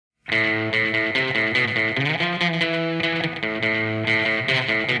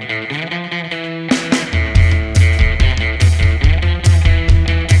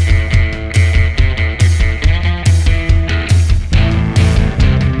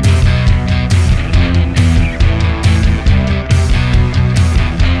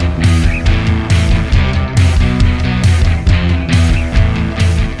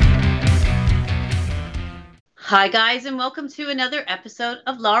Hi, guys, and welcome to another episode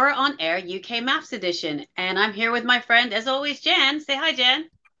of Laura on Air UK Maths Edition. And I'm here with my friend, as always, Jan. Say hi, Jan.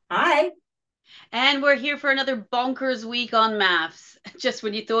 Hi. And we're here for another bonkers week on maths. Just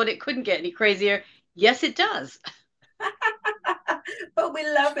when you thought it couldn't get any crazier, yes, it does. But we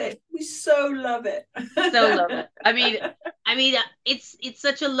love it. We so love it. So love it. I mean, it's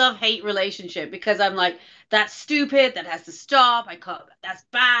such a love-hate relationship because I'm like, that's stupid. That has to stop. I can't. That's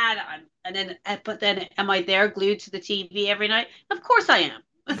bad. But then, am I there glued to the TV every night? Of course I am.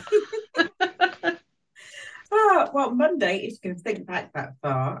 Well, Monday, if you can think back that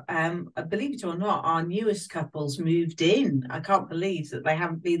far, believe it or not, our newest couples moved in. I can't believe that they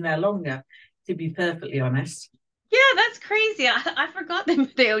haven't been there longer, to be perfectly honest. Yeah, that's crazy. I forgot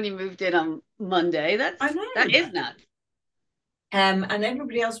they only moved in on Monday. I That know. is nuts. And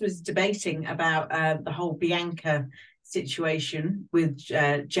everybody else was debating about the whole Bianca situation with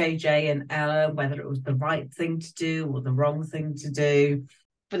JJ and Ella, whether it was the right thing to do or the wrong thing to do.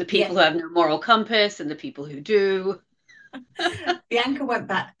 For the Yeah, people who have no moral compass and the people who do. Bianca went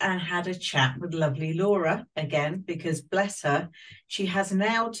back and had a chat with lovely Laura again because, bless her, she has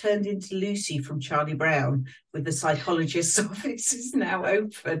now turned into Lucy from Charlie Brown, with the psychologist's office is now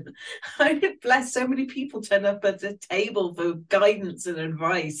open. I bless, so many people turn up at the table for guidance and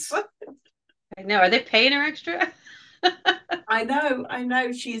advice. I know. Are they paying her extra? I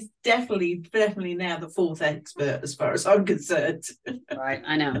know. She's definitely now the fourth expert as far as I'm concerned. Right,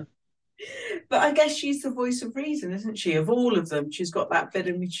 I know. But I guess she's the voice of reason, isn't she? Of all of them, she's got that bit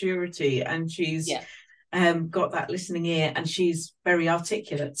of maturity, and she's Yeah. got that listening ear, and she's very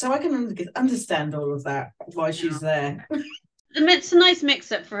articulate. So I can understand all of that, why she's No. there. It's a nice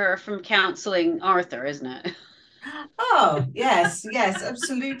mix up for her from counseling Arthur, isn't it? Oh, yes, yes,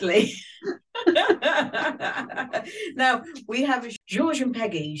 absolutely. Now we have George and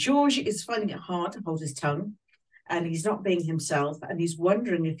Peggy. George is finding it hard to hold his tongue, and he's not being himself, and he's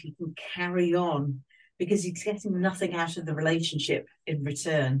wondering if he can carry on because he's getting nothing out of the relationship in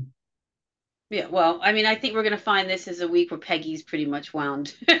return. Yeah, well, I think we're going to find this is a week where Peggy's pretty much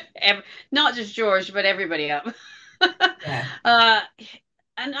wound, not just George, but everybody up. Yeah. uh,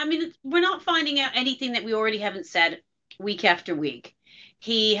 and we're not finding out anything that we already haven't said week after week.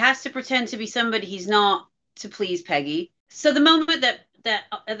 He has to pretend to be somebody he's not to please Peggy. So the moment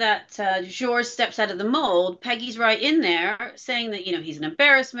that George steps out of the mold, Peggy's right in there saying that he's an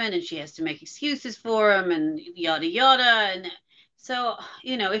embarrassment and she has to make excuses for him and yada yada. And so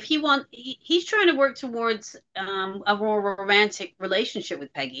if he's trying to work towards a more romantic relationship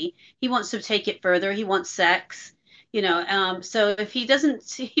with Peggy. He wants to take it further. He wants sex. So if he doesn't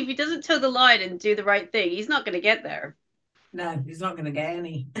toe the line and do the right thing, he's not going to get there. No, he's not going to get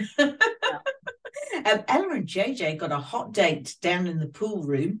any. No. Ella and JJ got a hot date down in the pool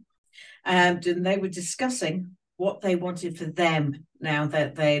room, and they were discussing what they wanted for them now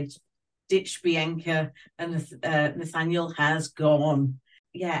that they'd ditched Bianca and Nathaniel has gone.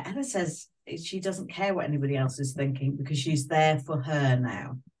 Yeah, Ella says she doesn't care what anybody else is thinking because she's there for her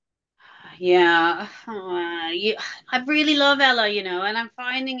now. Yeah, I really love Ella, and I'm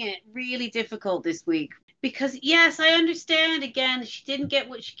finding it really difficult this week because yes, I understand. Again, she didn't get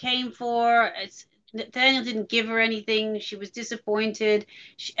what she came for. Daniel didn't give her anything. She was disappointed,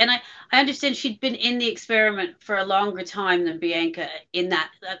 and I understand she'd been in the experiment for a longer time than Bianca. In that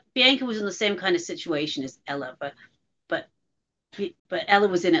Bianca was in the same kind of situation as Ella, but but Ella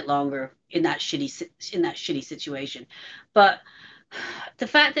was in it longer in that shitty situation. But the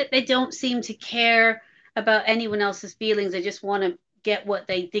fact that they don't seem to care about anyone else's feelings, they just want to get what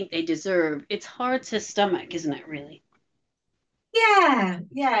they think they deserve. It's hard to stomach, isn't it, really? Yeah,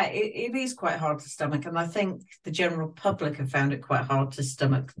 it is quite hard to stomach, and I think the general public have found it quite hard to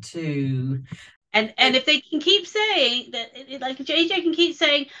stomach too. And if they can keep saying that, like JJ can keep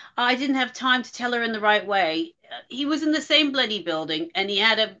saying, "Oh, I didn't have time to tell her in the right way." He was in the same bloody building and he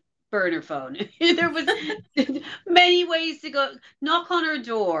had a burner phone. There was many ways to go knock on her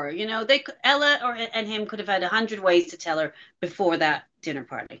door. Ella and him could have had 100 ways to tell her before that dinner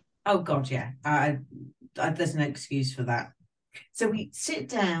party. Oh God, yeah, there's no excuse for that. So we sit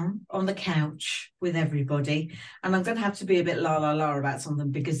down on the couch with everybody, and I'm going to have to be a bit la la la about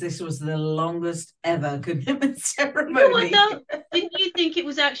something because this was the longest ever commitment You know what ceremony. though? Didn't you think it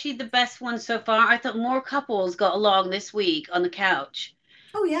was actually the best one so far? I thought more couples got along this week on the couch.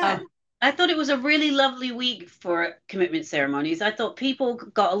 Oh yeah, Um, I thought it was a really lovely week for commitment ceremonies. I thought people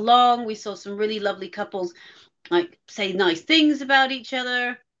got along. We saw some really lovely couples like say nice things about each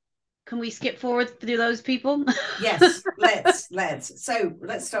other. can we skip forward through those people? Yes, let's. So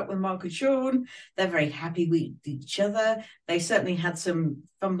let's start with Mark and Sean. They're very happy with each other. They certainly had some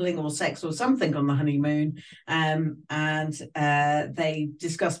fumbling or sex or something on the honeymoon. And they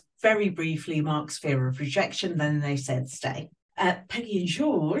discussed very briefly Mark's fear of rejection. Then they said stay. Peggy and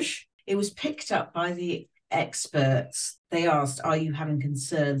George, it was picked up by the experts. They asked, are you having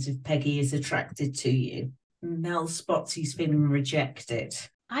concerns if Peggy is attracted to you? Mel spots he's feeling rejected.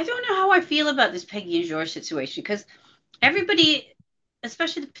 I don't know how I feel about this Peggy and George situation because everybody,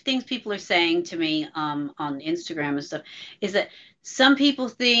 especially the things people are saying to me on Instagram and stuff, is that some people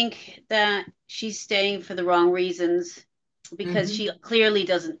think that she's staying for the wrong reasons because she clearly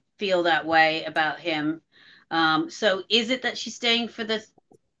doesn't feel that way about him. So is it that she's staying for the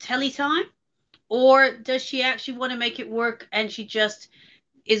telly time? Or does she actually want to make it work and she just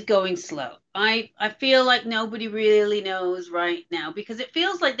is going slow? I feel like nobody really knows right now because it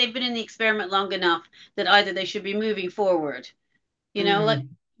feels like they've been in the experiment long enough that either they should be moving forward. Like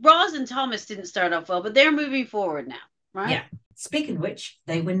Roz and Thomas didn't start off well, but they're moving forward now, right? Yeah. Speaking of which,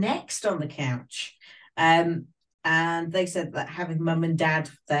 they were next on the couch. And they said that having mum and dad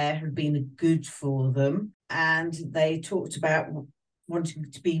there had been good for them. And they talked about wanting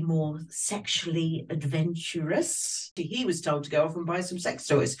to be more sexually adventurous. He was told to go off and buy some sex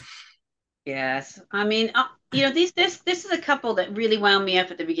toys. Yes. I mean, this is a couple that really wound me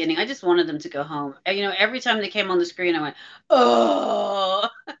up at the beginning. I just wanted them to go home. Every time they came on the screen, I went, oh.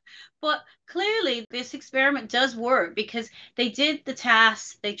 But clearly, this experiment does work because they did the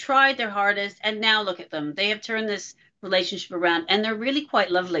tasks, they tried their hardest, and now look at them. They have turned this relationship around, and they're really quite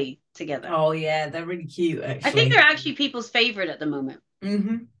lovely together. Oh, yeah, they're really cute, actually. I think they're actually people's favorite at the moment.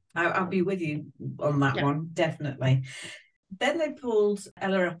 I'll be with you on that one, definitely. Then they pulled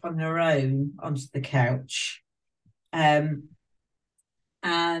Ella up on her own onto the couch. And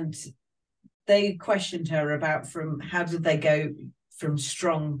they questioned her about how did they go from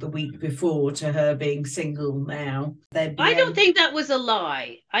strong the week before to her being single now. I don't think that was a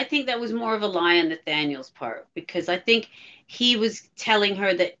lie. I think that was more of a lie on Nathaniel's part because I think he was telling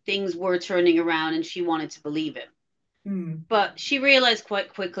her that things were turning around and she wanted to believe him. But she realized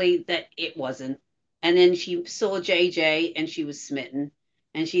quite quickly that it wasn't. And then she saw JJ and she was smitten.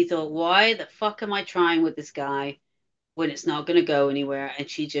 And she thought, why the fuck am I trying with this guy when it's not going to go anywhere? And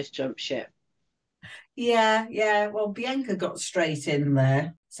she just jumped ship. Yeah. Well, Bianca got straight in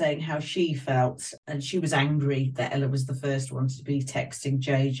there saying how she felt. And she was angry that Ella was the first one to be texting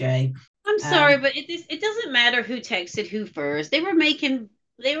JJ. I'm sorry, but it doesn't matter who texted who first. They were making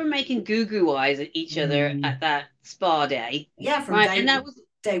goo-goo eyes at each other at that spa day. Yeah, from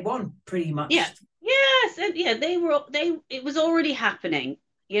day one, pretty much. Yeah. Yes, and it was already happening,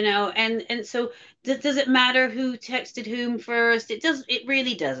 and so does it matter who texted whom first? It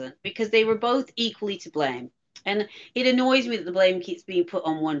really doesn't, because they were both equally to blame. And it annoys me that the blame keeps being put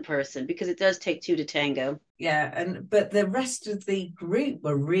on one person because it does take two to tango. Yeah, but the rest of the group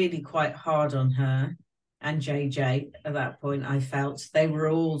were really quite hard on her and JJ at that point. I felt they were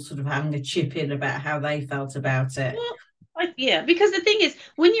all sort of having a chip in about how they felt about it. Well, yeah, because the thing is,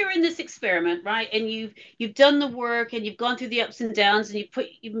 when you're in this experiment, right, and you've done the work and you've gone through the ups and downs and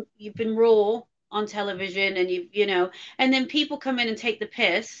you've been raw on television and and then people come in and take the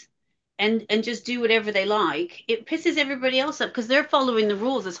piss and just do whatever they like, it pisses everybody else up because they're following the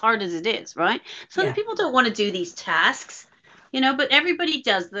rules as hard as it is, right? So the people don't want to do these tasks, but everybody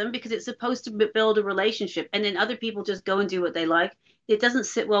does them because it's supposed to build a relationship, and then other people just go and do what they like. It doesn't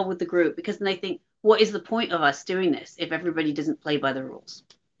sit well with the group because then they think, what is the point of us doing this if everybody doesn't play by the rules?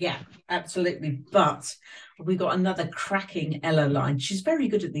 Yeah, absolutely. But we got another cracking Ella line. She's very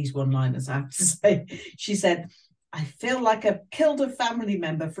good at these one-liners, I have to say. She said, I feel like I've killed a family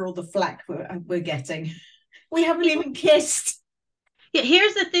member for all the flack we're getting. We haven't even kissed. Yeah,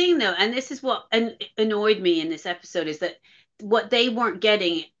 here's the thing, though, and this is what annoyed me in this episode, is that what they weren't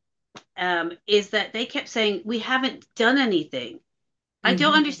getting is that they kept saying, we haven't done anything. I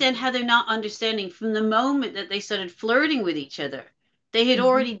don't understand how they're not understanding from the moment that they started flirting with each other. They had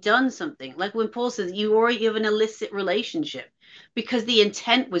already done something. Like when Paul says, you already have an illicit relationship, because the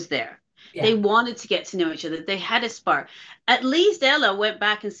intent was there. Yeah. They wanted to get to know each other. They had a spark. At least Ella went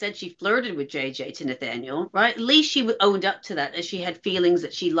back and said she flirted with JJ to Nathaniel, right? At least she owned up to that, that she had feelings,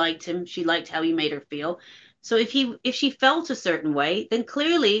 that she liked him. She liked how he made her feel. So if she felt a certain way, then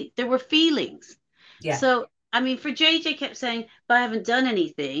clearly there were feelings. Yeah. So I mean, for JJ kept saying, but I haven't done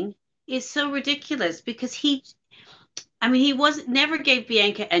anything, is so ridiculous, because he never gave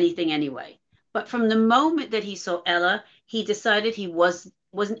Bianca anything anyway. But from the moment that he saw Ella, he decided he wasn't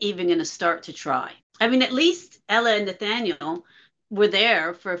even going to start to try. I mean, at least Ella and Nathaniel were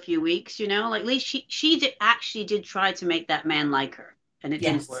there for a few weeks, you know, like at least actually did try to make that man like her, and it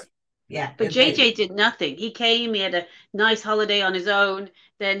didn't Yes. work. Yeah. But JJ did nothing. He came, he had a nice holiday on his own,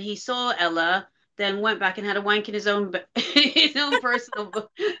 then he saw Ella, then went back and had a wank in his own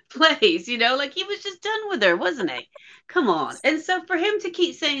personal place, you know, like he was just done with her, wasn't he? Come on. And so for him to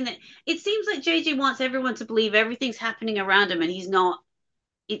keep saying that, it seems like JJ wants everyone to believe everything's happening around him and he's not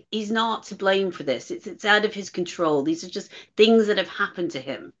to blame for this. It's out of his control. These are just things that have happened to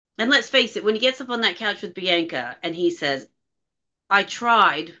him. And let's face it, when he gets up on that couch with Bianca and he says, I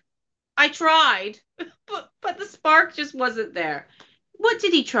tried, I tried, but the spark just wasn't there. What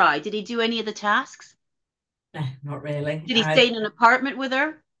did he try? Did he do any of the tasks? No, not really. Did he stay in an apartment with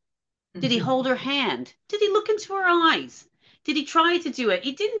her? Did he hold her hand? Did he look into her eyes? Did he try to do it?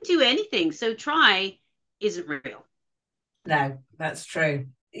 He didn't do anything. So try isn't real. No, that's true.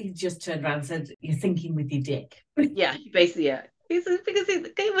 He just turned around and said, "You're thinking with your dick." Yeah, basically, yeah. He says because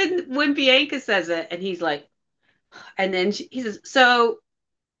when Bianca says it, and he's like, and then he says, "So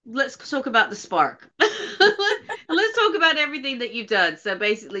let's talk about the spark. Let's talk about everything that you've done." So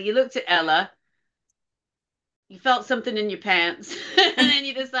basically, you looked at Ella, you felt something in your pants, and then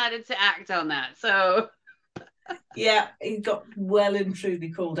you decided to act on that. So yeah, he got well and truly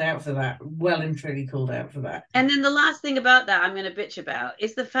called out for that. Well and truly called out for that. And then the last thing about that I'm going to bitch about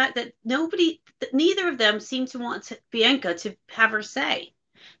is the fact that neither of them seemed to want Bianca to have her say.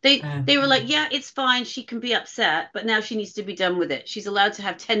 They were like, yeah, it's fine. She can be upset, but now she needs to be done with it. She's allowed to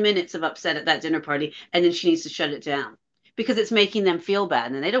have 10 minutes of upset at that dinner party, and then she needs to shut it down because it's making them feel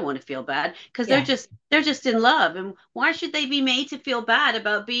bad, and they don't want to feel bad because they're just in love. And why should they be made to feel bad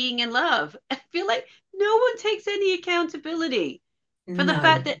about being in love? I feel like no one takes any accountability for the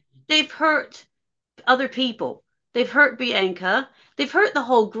fact that they've hurt other people. They've hurt Bianca. They've hurt the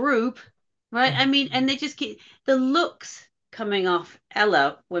whole group, right? I mean, and they just get the looks coming off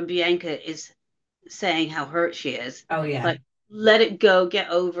Ella when Bianca is saying how hurt she is. Oh yeah. Like, let it go, get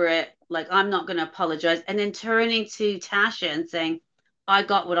over it. Like, I'm not going to apologize. And then turning to Tasha and saying, I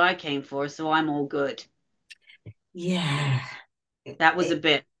got what I came for, so I'm all good. Yeah. That was a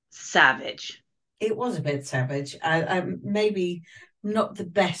bit savage. It was a bit savage. Maybe not the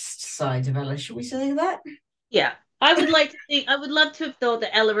best side of Ella. Should we say that? Yeah. I would love to have thought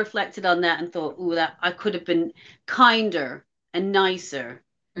that Ella reflected on that and thought, oh, that I could have been kinder and nicer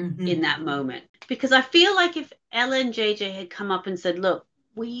in that moment. Because I feel like if Ella and JJ had come up and said, look,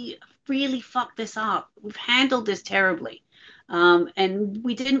 we really fucked this up. We've handled this terribly. And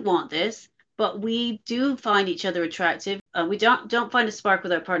we didn't want this, but we do find each other attractive. We don't find a spark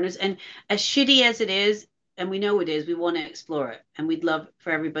with our partners. And as shitty as it is, and we know it is, we want to explore it. And we'd love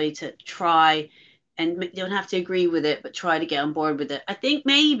for everybody to try and don't have to agree with it, but try to get on board with it. I think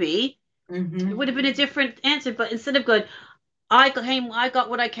maybe it would have been a different answer. But instead of going, I got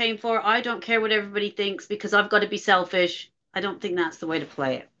what I came for. I don't care what everybody thinks because I've got to be selfish. I don't think that's the way to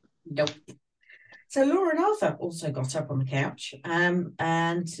play it. Nope. So Laura and Arthur also got up on the couch,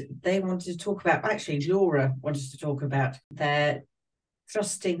 and they wanted to talk about. Actually, Laura wanted to talk about their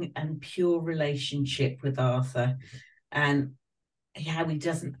trusting and pure relationship with Arthur, and how he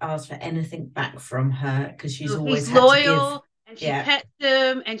doesn't ask for anything back from her because she's always he's loyal. And she pets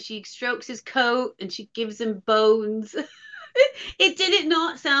him and she strokes his coat and she gives him bones. Did it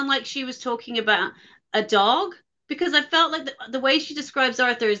not sound like she was talking about a dog? Because I felt like the way she describes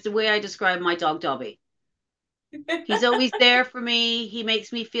Arthur is the way I describe my dog Dobby. He's always there for me. He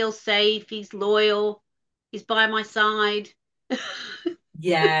makes me feel safe. He's loyal. He's by my side.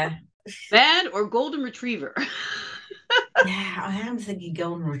 Yeah. Man or golden retriever? Yeah, I am thinking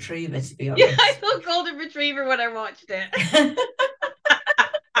golden retriever, to be honest. Yeah, I thought golden retriever when I watched it.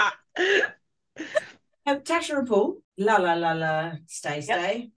 Tasha and Paul,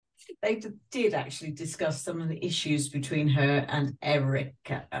 stay. They did actually discuss some of the issues between her and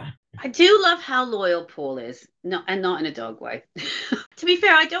Erica. I do love how loyal Paul is, not in a dog way. To be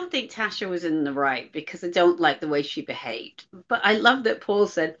fair, I don't think Tasha was in the right because I don't like the way she behaved. But I love that Paul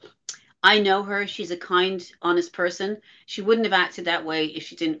said, I know her. She's a kind, honest person. She wouldn't have acted that way if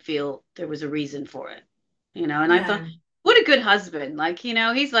she didn't feel there was a reason for it. You know, and I thought, what a good husband. Like, you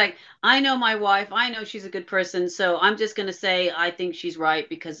know, he's like, I know my wife. I know she's a good person. So I'm just going to say I think she's right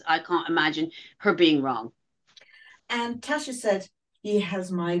because I can't imagine her being wrong. And Tasha said, he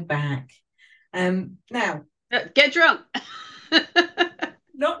has my back. Now, get drunk.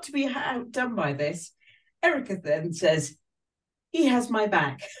 Not to be outdone by this, Erica then says, he has my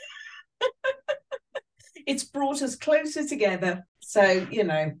back. It's brought us closer together. So, you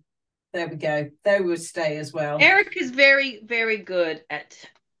know, there we go. They will stay as well. Eric is very, very good at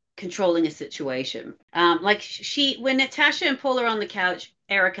controlling a situation. Like when Natasha and Paul are on the couch,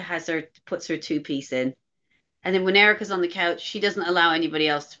 Erica puts her two-piece in. And then when Erica's on the couch, she doesn't allow anybody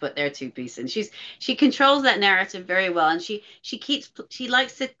else to put their two-piece in. She controls that narrative very well, and she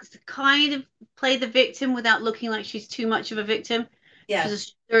likes to kind of play the victim without looking like she's too much of a victim. Yeah.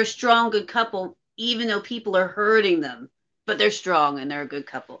 They're a strong, good couple, even though people are hurting them, but they're strong and they're a good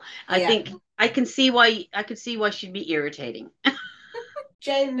couple. I think I could see why she'd be irritating.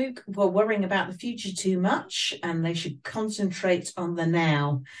 Jay and Luke were worrying about the future too much, and they should concentrate on the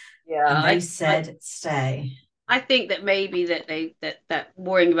now. Yeah, and they said stay. I think that maybe that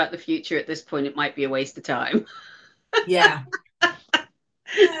worrying about the future at this point, it might be a waste of time. Yeah.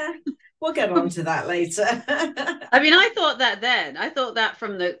 Yeah, we'll get on to that later. I mean, I thought that then. I thought that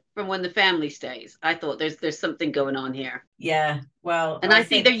from when the family stays. I thought there's something going on here. Yeah, well, and I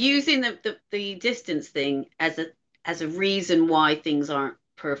think they're using the distance thing as a reason why things aren't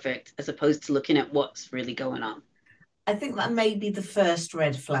perfect, as opposed to looking at what's really going on. I think that may be the first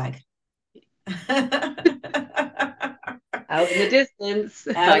red flag. Out in the distance.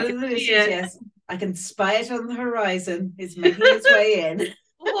 Yes. I can spy it on the horizon. It's making its way in.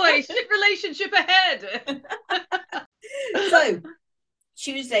 Boy, ship relationship ahead. So,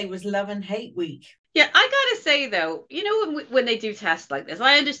 Tuesday was love and hate week. Yeah, I gotta say though, you know, when they do tests like this,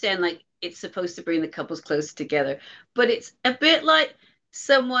 I understand like it's supposed to bring the couples closer together, but it's a bit like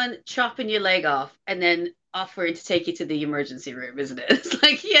someone chopping your leg off and then offering to take you to the emergency room, isn't it? It's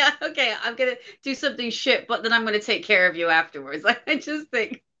like, yeah, okay, I'm gonna do something shit, but then I'm gonna take care of you afterwards. Like, I just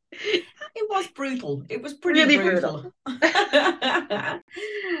think it was brutal. It was pretty really brutal.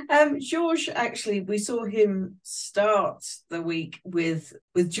 George, actually, we saw him start the week with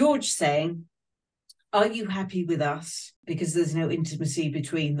George saying, "Are you happy with us?" Because there's no intimacy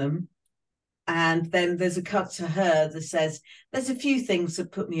between them. And then there's a cut to her that says, "There's a few things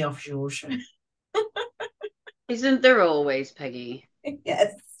that put me off, George." Isn't there always, Peggy?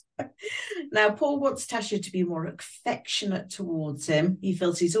 Yes. Now, Paul wants Tasha to be more affectionate towards him. He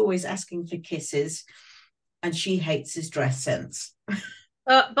feels he's always asking for kisses, and she hates his dress sense.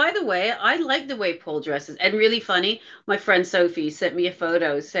 By the way, I like the way Paul dresses. And really funny, my friend Sophie sent me a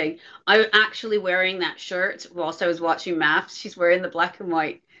photo saying, I'm actually wearing that shirt whilst I was watching MAFS. She's wearing the black and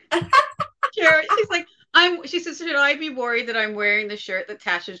white shirt. She's like, she says, should I be worried that I'm wearing the shirt that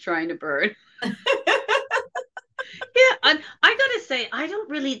Tasha's trying to burn? Yeah, I gotta say, I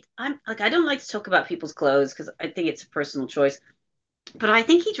don't like to talk about people's clothes because I think it's a personal choice. But I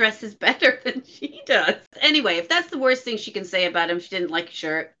think he dresses better than she does. Anyway, if that's the worst thing she can say about him, she didn't like a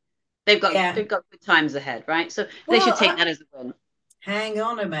shirt. They've got good times ahead, right? So they should take that as a win. Hang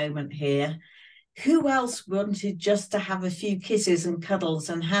on a moment here. Who else wanted just to have a few kisses and cuddles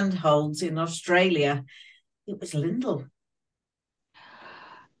and handholds in Australia? It was Lyndall.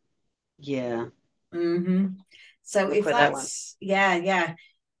 Yeah. Mm-hmm. So if that's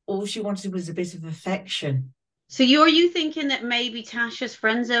all she wanted was a bit of affection. So are you thinking that maybe Tasha's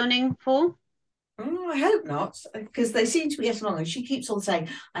friend zoning Paul? I hope not, because they seem to be getting along, and she keeps on saying,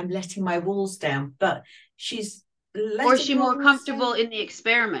 "I'm letting my walls down," but she's or is she more comfortable in the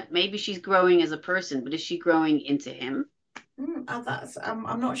experiment? Maybe she's growing as a person, but is she growing into him?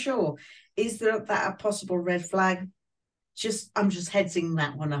 I'm not sure. Is that a possible red flag? I'm just headsing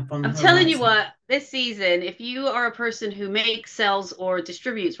that one up on. I'm telling you what, this season, if you are a person who makes, sells, or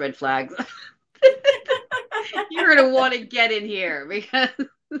distributes red flags, you're gonna want to get in here because.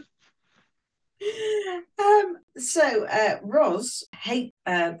 So Roz hates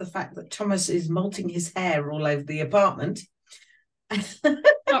the fact that Thomas is molting his hair all over the apartment.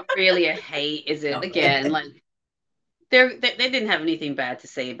 Not really a hate, is it? Again, like they didn't have anything bad to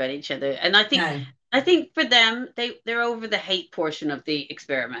say about each other, and I think for them they're over the hate portion of the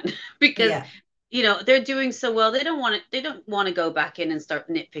experiment because they're doing so well. They don't want to go back in and start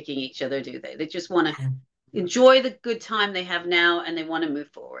nitpicking each other, do they? They just want to enjoy the good time they have now, and they want to move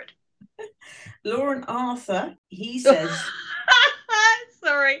forward. Lauren Arthur, he says.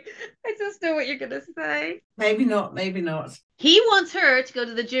 Sorry, I just know what you're gonna say. Maybe not. He wants her to go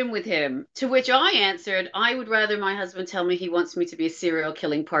to the gym with him, to which I answered, I would rather my husband tell me he wants me to be a serial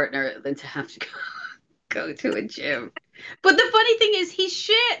killing partner than to have to go to a gym. But the funny thing is, he's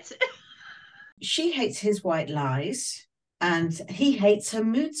shit. She hates his white lies, and he hates her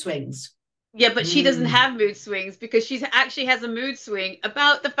mood swings. Yeah, but she doesn't have mood swings because she actually has a mood swing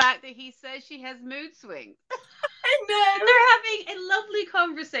about the fact that he says she has mood swings. I know. They're having a lovely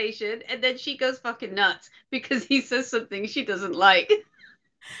conversation, and then she goes fucking nuts because he says something she doesn't like.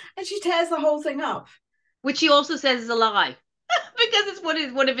 And she tears the whole thing up. Which he also says is a lie because it's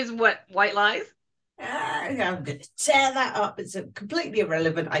one of his white lies. I'm going to tear that up. It's completely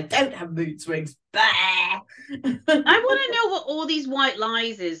irrelevant. I don't have mood swings. Bah! I want to know what all these white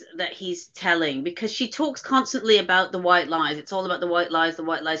lies is that he's telling, because she talks constantly about the white lies. It's all about the white lies, the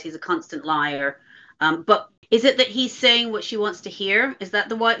white lies. He's a constant liar. But is it that he's saying what she wants to hear? Is that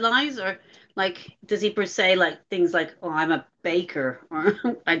the white lies? Or like, does he per se like things like, oh, I'm a baker or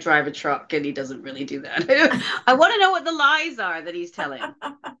I drive a truck, and he doesn't really do that? I want to know what the lies are that he's telling.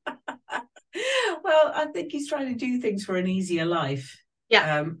 Well, I think he's trying to do things for an easier life.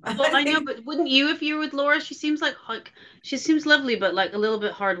 Yeah. Well, I know, but wouldn't you if you were with Laura? She seems like she seems lovely, but like a little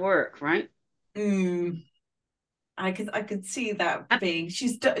bit hard work, right? I could see that being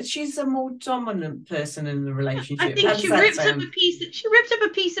she's a more dominant person in the relationship. I think she ripped up a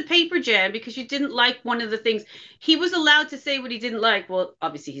piece of paper, Jen, because she didn't like one of the things. He was allowed to say what he didn't like. Well,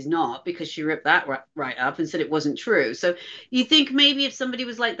 obviously he's not, because she ripped that right up and said it wasn't true. So you think maybe if somebody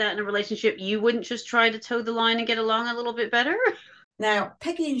was like that in a relationship, you wouldn't just try to toe the line and get along a little bit better? Now,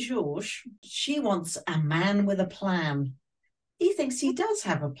 Peggy and George, she wants a man with a plan. He thinks he does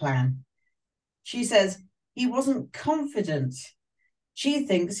have a plan. She says he wasn't confident. She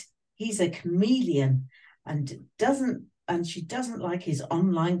thinks he's a chameleon and she doesn't like his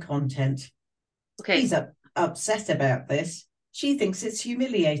online content. Okay. He's upset about this. She thinks it's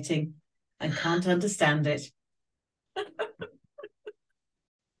humiliating and can't understand it.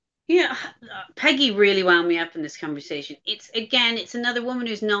 Yeah, Peggy really wound me up in this conversation. It's another woman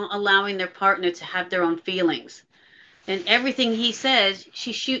who's not allowing their partner to have their own feelings. And everything he says,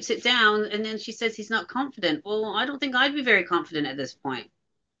 she shoots it down, and then she says he's not confident. Well, I don't think I'd be very confident at this point.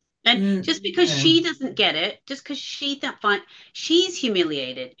 And just because she doesn't get it, just because she's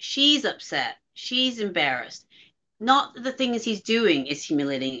humiliated, she's upset, she's embarrassed. Not the things he's doing is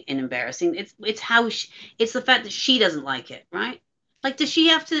humiliating and embarrassing. It's the fact that she doesn't like it, right? Like, does she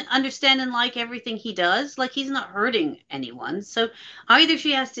have to understand and like everything he does? Like, he's not hurting anyone. So either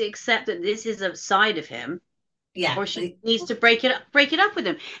she has to accept that this is a side of him, yeah, or she needs to break it up with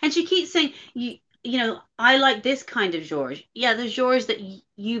him. And she keeps saying, you know, I like this kind of George. Yeah, the George that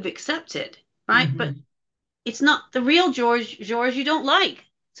you've accepted, right? Mm-hmm. But it's not the real George you don't like.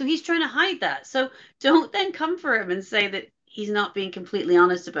 So he's trying to hide that. So don't then come for him and say that he's not being completely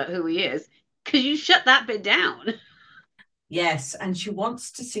honest about who he is, because you shut that bit down. Yes, and she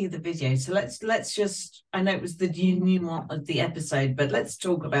wants to see the video. So let's just, I know it was the new one of the episode, but let's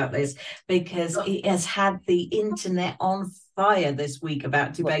talk about this, because it has had the internet on fire this week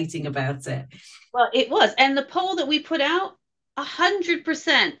about debating about it. Well, it was. And the poll that we put out,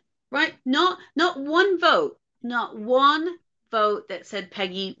 100%, right? Not one vote, not one vote that said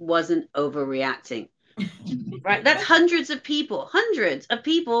Peggy wasn't overreacting. Right? That's hundreds of people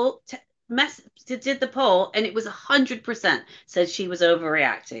did the poll, and it was 100% said she was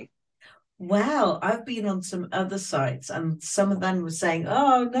overreacting. Wow, I've been on some other sites, and some of them were saying,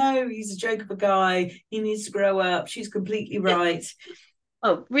 "Oh no, he's a joke of a guy. He needs to grow up." She's completely right.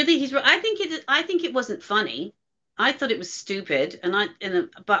 Oh, really? He's right. I think it wasn't funny. I thought it was stupid,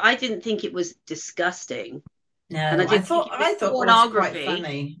 but I didn't think it was disgusting. No, and I thought it was quite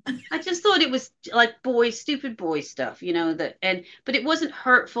funny. I just thought it was like stupid boy stuff, you know, but it wasn't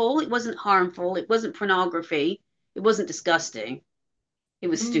hurtful, it wasn't harmful, it wasn't pornography, it wasn't disgusting. It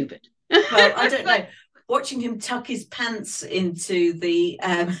was stupid. Well, I don't know. Watching him tuck his pants into the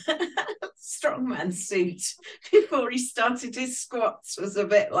strongman suit before he started his squats was a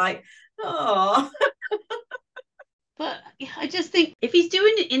bit like, oh. But I just think if he's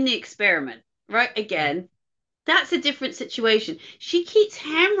doing it in the experiment, right, again, that's a different situation. She keeps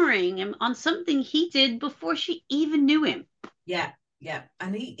hammering him on something he did before she even knew him. Yeah.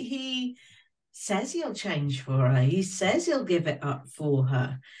 And he says he'll change for her. He says he'll give it up for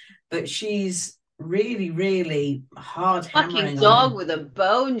her. But she's really, really hard hammering. Fucking dog with a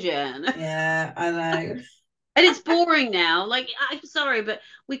bone, Jen. Yeah, I know. And it's boring now. Like, I'm sorry, but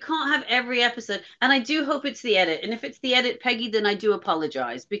we can't have every episode. And I do hope it's the edit. And if it's the edit, Peggy, then I do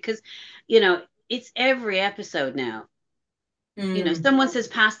apologize, because, you know, it's every episode now. You know, someone says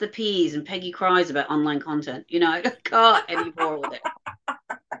pass the peas and Peggy cries about online content. You know, I can't anymore with it.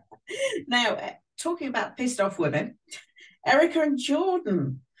 Now, talking about pissed off women, Erica and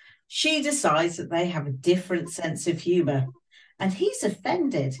Jordan, she decides that they have a different sense of humor, and he's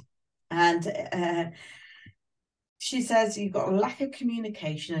offended. And she says you've got a lack of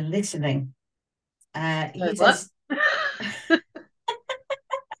communication and listening. He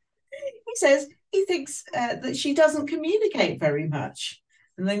says he thinks that she doesn't communicate very much,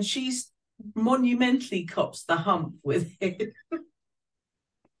 and then she's monumentally cops the hump with him.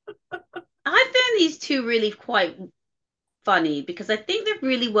 I found these two really quite funny, because I think they're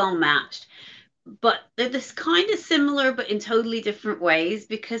really well matched. but they're this kind of similar, but in totally different ways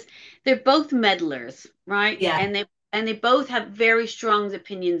because they're both meddlers, right? Yeah. And they both have very strong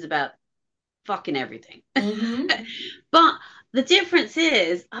opinions about fucking everything. Hmm. But the difference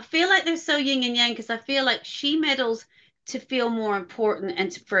is, I feel like they're so yin and yang because I feel like she meddles to feel more important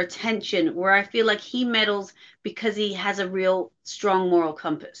and for attention, where I feel like he meddles because he has a real strong moral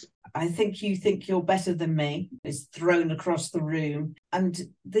compass. I think you're better than me is thrown across the room. And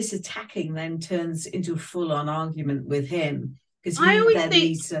this attacking then turns into a full on argument with him because I he always then think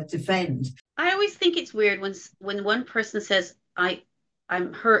needs to defend. I always think it's weird when one person says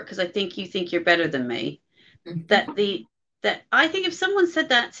I'm hurt because I think you think you're better than me. That the that I think if someone said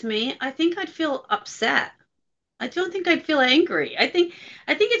that to me, I think I'd feel upset. I don't think I'd feel angry. I think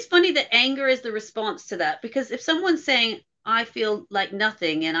it's funny that anger is the response to that because if someone's saying I feel like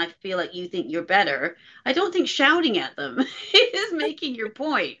nothing and I feel like you think you're better, I don't think shouting at them is making your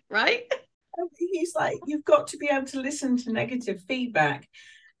point, right? He's like, you've got to be able to listen to negative feedback.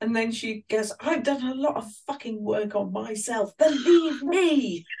 And then she goes, I've done a lot of fucking work on myself. Believe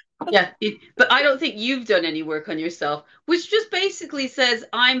me. Yeah, but I don't think you've done any work on yourself, which just basically says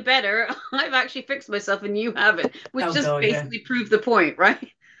I'm better. I've actually fixed myself and you haven't, which Oh just God, yeah. basically proved the point, right?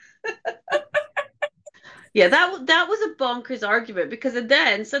 Yeah, that was a bonkers argument because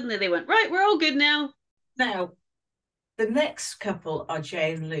then suddenly they went, right, we're all good now. Now, the next couple are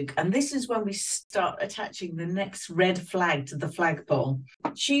Jay and Luke, and this is when we start attaching the next red flag to the flagpole.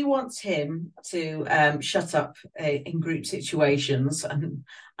 She wants him to shut up in group situations, and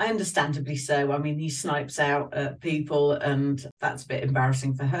I understandably so. I mean, he snipes out at people, and that's a bit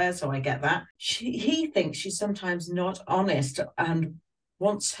embarrassing for her, so I get that. He thinks she's sometimes not honest and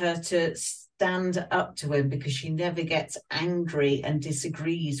wants her to stand up to him because she never gets angry and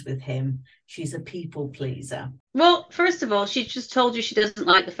disagrees with him. She's a people pleaser. Well, first of all, she just told you she doesn't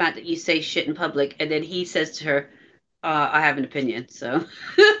like the fact that you say shit in public, and then he says to her, I have an opinion. So,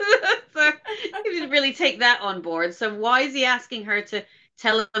 so he didn't really take that on board. So why is he asking her to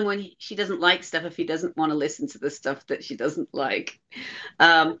tell him when she doesn't like stuff if he doesn't want to listen to the stuff that she doesn't like?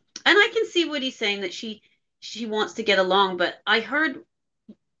 And I can see what he's saying that she wants to get along, but I heard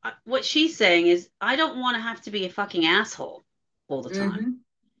what she's saying is I don't want to have to be a fucking asshole all the time. Mm-hmm.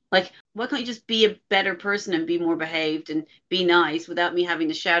 Like, why can't you just be a better person and be more behaved and be nice without me having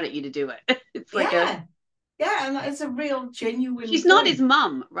to shout at you to do it? It's like a Yeah, yeah, and it's a real genuine she's not his point.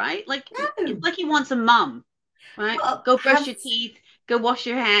 mum, right? Like it's No, like he wants a mum, right? well, Go brush your teeth, go wash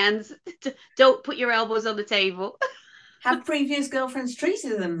your hands, don't put your elbows on the table. have previous girlfriends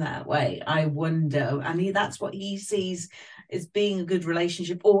treated them that way? I wonder, and that's what he sees as being a good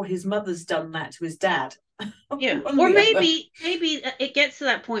relationship, or his mother's done that to his dad. Yeah. One or Or the other. maybe it gets to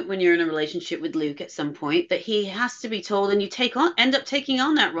that point when you're in a relationship with Luke at some point that he has to be told and you end up taking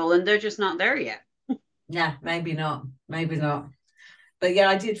on that role and they're just not there yet. Yeah, maybe not, maybe not. But yeah,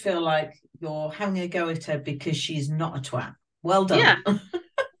 I did feel like you're having a go at her because she's not a twat. Well Yeah. done.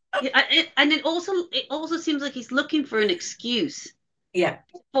 Yeah, and it also seems like he's looking for an excuse Yeah.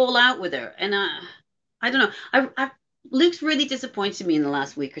 to fall out with her, and I don't know. Luke's really disappointed me in the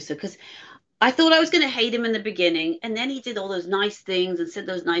last week or so because I thought I was going to hate him in the beginning, and then he did all those nice things and said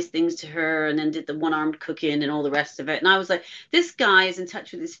those nice things to her, and then did the one-armed cooking and all the rest of it. And I was like, this guy is in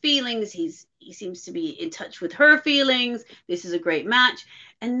touch with his feelings. He seems to be in touch with her feelings. This is a great match.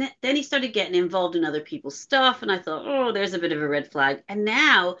 And then he started getting involved in other people's stuff, and I thought, oh, there's a bit of a red flag. And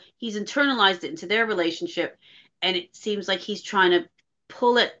now he's internalized it into their relationship, and it seems like he's trying to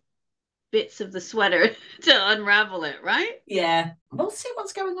pull it bits of the sweater to unravel it, right? Yeah. We'll see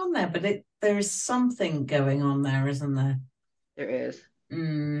what's going on there, but there is something going on there, isn't there? There is.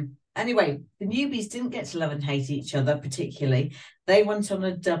 Anyway, the newbies didn't get to love and hate each other particularly. They went on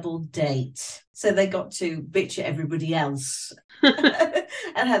a double date. So they got to bitch at everybody else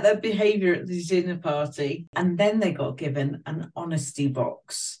and had their behaviour at the dinner party. And then they got given an honesty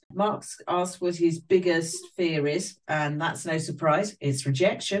box. Mark asked what his biggest fear is, and that's no surprise, it's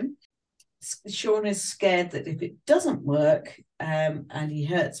rejection. Sean is scared that if it doesn't work and he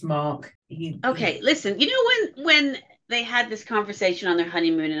hurts Mark, Okay, listen, you know when they had this conversation on their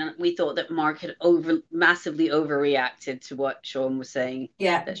honeymoon and we thought that Mark had massively overreacted to what Sean was saying,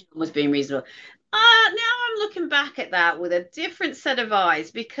 yeah, that Sean was being reasonable. Now I'm looking back at that with a different set of eyes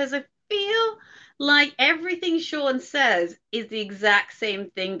because I feel like everything Sean says is the exact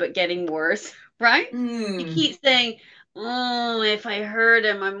same thing but getting worse, right? He keeps saying, "Oh, if I hurt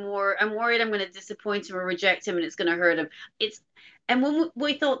him, I'm worried I'm going to disappoint him or reject him and it's going to hurt him." It's and when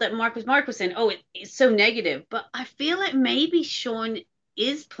we thought that Mark was saying, "Oh, it's so negative," but I feel like maybe Sean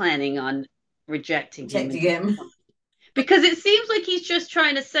is planning on rejecting him protecting him. Because it seems like he's just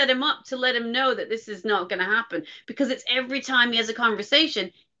trying to set him up to let him know that this is not going to happen. Because it's every time he has a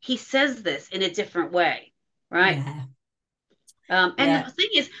conversation, he says this in a different way, right? Yeah, And yeah. the thing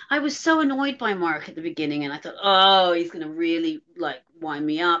is, I was so annoyed by Mark at the beginning, and I thought, oh, he's going to really like wind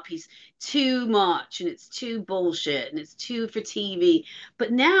me up. He's too much, and it's too bullshit, and it's too for TV.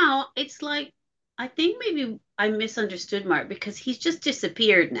 But now it's like, I think maybe I misunderstood Mark because he's just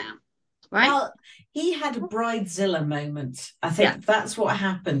disappeared now, right? Well, he had a bridezilla moment. I Yeah. think that's what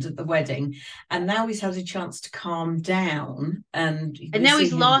happened at the wedding. And now he's had a chance to calm down. And And we now see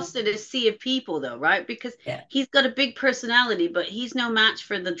he's him. lost in a sea of people, though, right? Because Yeah. he's got a big personality, but he's no match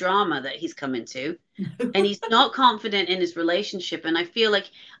for the drama that he's come into. And he's not confident in his relationship. And I feel like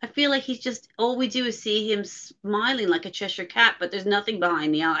he's just all we do is see him smiling like a Cheshire cat, but there's nothing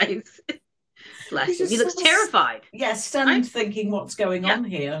behind the eyes. He's Bless him. He just looks sort of, terrified, yeah, right? stunned, thinking what's going Yeah. on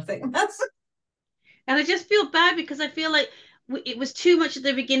here. I think that's, And I just feel bad because I feel like it was too much at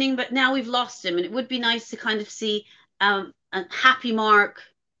the beginning, but now we've lost him. And it would be nice to kind of see a happy Mark,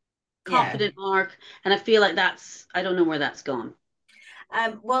 yeah. confident Mark. And I feel like I don't know where that's gone.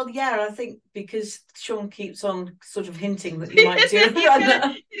 Well, yeah, I think because Sean keeps on sort of hinting that he might do a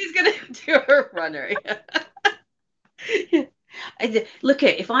runner. He's gonna do a runner. Look,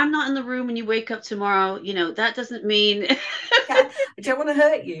 if I'm not in the room when you wake up tomorrow, that doesn't mean I don't want to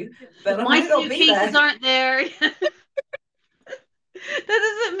hurt you, but I my might not be suitcases there. aren't there. That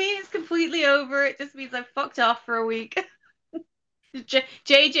doesn't mean it's completely over. It just means I fucked off for a week.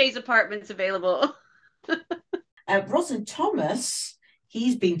 JJ's apartment's available. Rosin Thomas,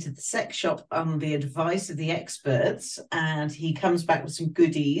 he's been to the sex shop on the advice of the experts, and he comes back with some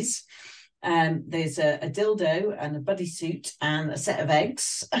goodies. There's a dildo and a bodysuit and a set of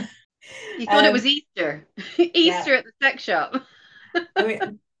eggs. You thought it was Easter. Yeah, Easter at the sex shop. I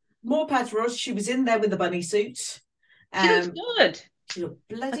mean, more Pat Ross. She was in there with the bunny suit. She looks Um, good. she looked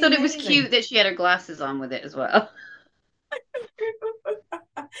I bloody thought it was amazing. cute that she had her glasses on with it as well.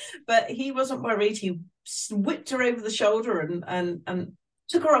 But he wasn't worried. He whipped her over the shoulder and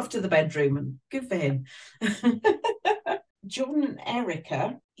took her off to the bedroom, and good for him. Jordan and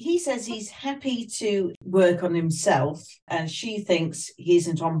Erica, he says he's happy to work on himself, and she thinks he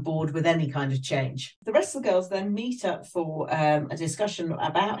isn't on board with any kind of change. The rest of the girls then meet up for a discussion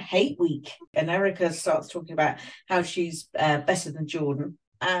about Hate Week, and Erica starts talking about how she's better than Jordan.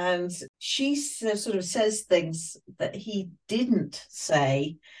 And she sort of says things that he didn't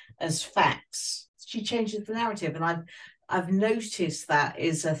say as facts. She changes the narrative, and I've noticed that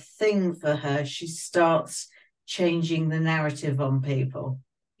is a thing for her. She starts changing the narrative on people.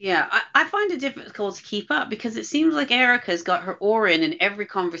 Yeah, I find it difficult to keep up because it seems like Erica's got her oar in every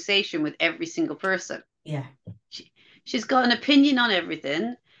conversation with every single person. Yeah. She's got an opinion on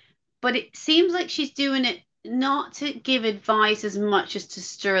everything, but it seems like she's doing it not to give advice as much as to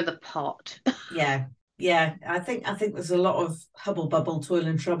stir the pot. Yeah. Yeah. I think there's a lot of hubble bubble, toil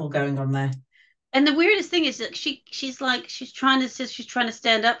and trouble going on there. And the weirdest thing is that she's trying to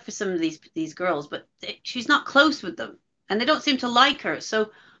stand up for some of these girls, but she's not close with them, and they don't seem to like her.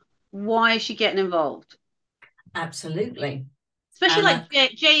 So why is she getting involved? Absolutely. Especially And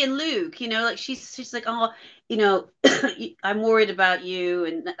like Jay and Luke, like she's like, oh, you know, I'm worried about you,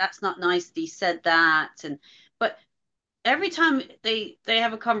 and that's not nice that he said that. And but every time they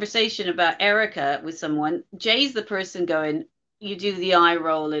have a conversation about Erica with someone, Jay's the person going, you do the eye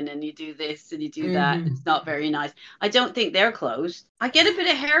rolling and you do this and you do that. And mm-hmm. it's not very nice. I don't think they're close. I get a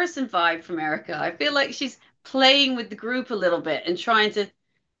bit of Harrison vibe from Erica. I feel like she's playing with the group a little bit and trying to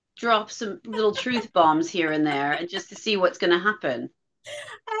drop some little truth bombs here and there and just to see what's going to happen.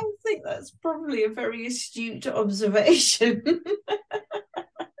 I think that's probably a very astute observation.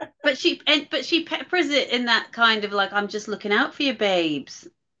 But she peppers it in that kind of like, I'm just looking out for you, babes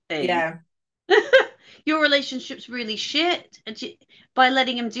thing. Yeah. Your relationship's really shit. And by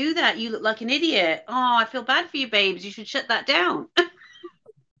letting him do that, you look like an idiot. Oh, I feel bad for you, babes. You should shut that down.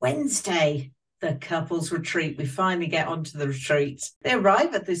 Wednesday, the couples retreat. We finally get onto the retreat. They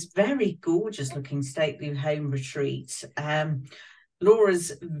arrive at this very gorgeous looking stately home retreat.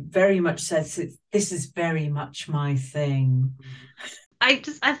 Laura's very much says this is very much my thing. I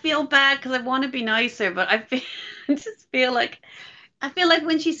feel bad because I want to be nicer, but I just feel like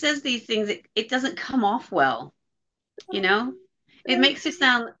when she says these things, it doesn't come off well. It makes her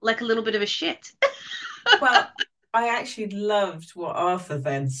sound like a little bit of a shit. Well, I actually loved what Arthur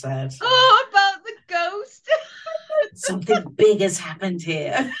then said. Oh, about the ghost. Something big has happened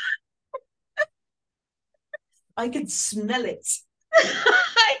here. I could smell it.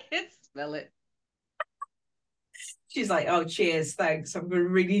 I can smell it. She's like, oh, cheers, thanks. I'm going to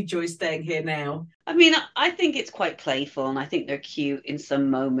really enjoy staying here now. I mean, I think it's quite playful and I think they're cute in some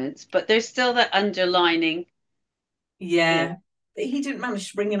moments, but there's still that underlining, you know. Yeah. He didn't manage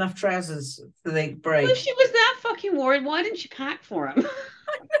to bring enough trousers for the Well, if break. she was that fucking worried, why didn't she pack for him?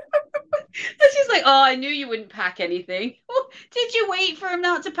 And she's like, "Oh, I knew you wouldn't pack anything." Well, did you wait for him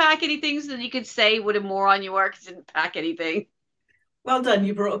not to pack anything so that you could say what a moron you are because you didn't pack anything? Well done,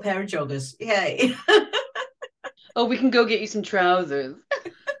 you brought a pair of joggers. Yay. Oh, we can go get you some trousers.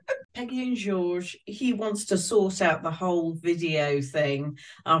 Peggy and George, he wants to sort out the whole video thing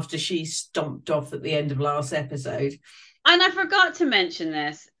after she stomped off at the end of last episode. And I forgot to mention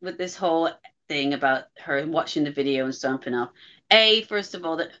this with this whole thing about her watching the video and stomping off. First of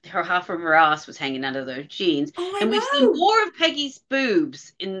all, that her half of her ass was hanging out of those jeans, Oh, I and we've seen know. more of Peggy's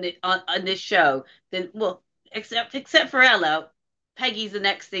boobs in on this show than well, except for Ella. Peggy's the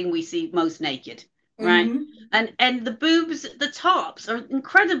next thing we see most naked, right? Mm-hmm. And the boobs, the tops are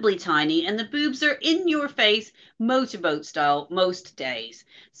incredibly tiny, and the boobs are in your face, motorboat style, most days.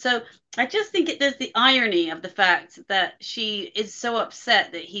 So I just think there's the irony of the fact that she is so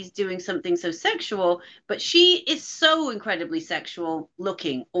upset that he's doing something so sexual, but she is so incredibly sexual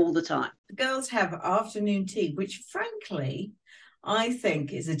looking all the time. The girls have afternoon tea, which frankly, I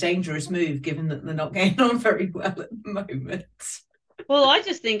think is a dangerous move given that they're not getting on very well at the moment. Well, I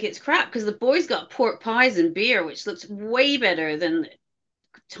just think it's crap because the boys got pork pies and beer, which looks way better than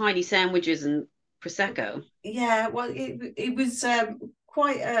tiny sandwiches and prosecco. Yeah, well, it was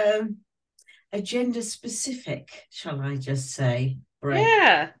quite a gender specific, shall I just say, break.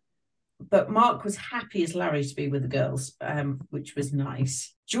 Yeah. But Mark was happy as Larry to be with the girls, which was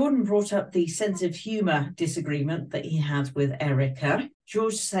nice. Jordan brought up the sense of humour disagreement that he had with Erica.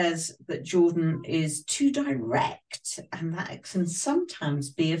 George says that Jordan is too direct and that can sometimes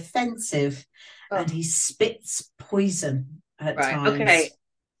be offensive, and he spits poison at Right. times. Okay.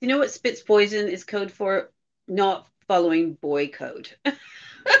 You know what spits poison is code for? Not following boy code.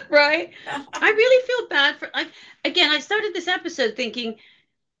 Right? I really feel bad for like again, I started this episode thinking,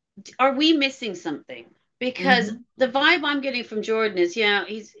 are we missing something? Because the vibe I'm getting from Jordan is, yeah,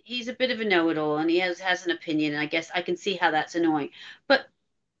 he's a bit of a know-it-all and he has an opinion, and I guess I can see how that's annoying. But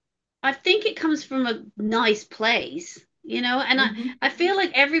I think it comes from a nice place, you know, and I feel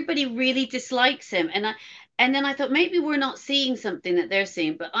like everybody really dislikes him. And then I thought maybe we're not seeing something that they're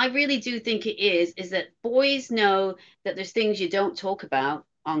seeing, but I really do think it is that boys know that there's things you don't talk about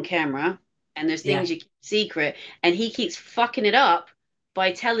on camera and there's Yeah. things you keep secret, and he keeps fucking it up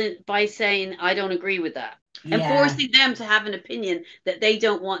by saying I don't agree with that and Yeah. forcing them to have an opinion that they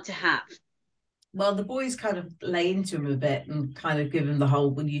don't want to have. Well, the boys kind of lay into him a bit and kind of give him the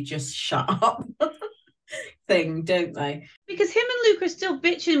whole "will you just shut up" thing, don't they? Because him and Luke are still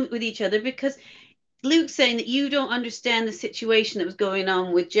bitching with each other because Luke's saying that you don't understand the situation that was going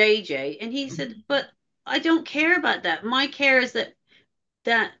on with JJ. And he said, but I don't care about that. My care is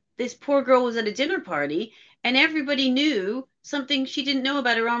that this poor girl was at a dinner party and everybody knew something she didn't know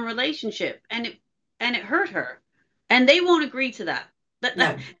about her own relationship, and it hurt her. And they won't agree to that.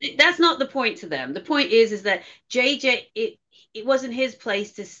 No. That's not the point to them. The point is that JJ, it wasn't his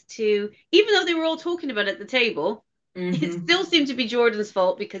place to even though they were all talking about it at the table, it still seemed to be Jordan's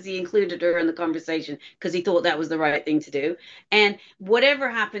fault because he included her in the conversation because he thought that was the right thing to do. And whatever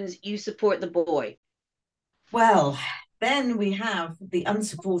happens, you support the boy. Well, then we have the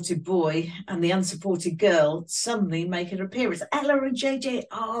unsupported boy and the unsupported girl suddenly make an appearance. Ella and JJ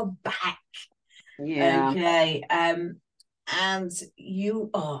are back. Yeah. Okay. And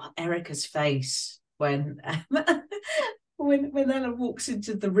Erica's face when when Ella walks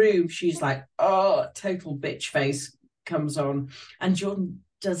into the room, she's like, oh, total bitch face comes on. And Jordan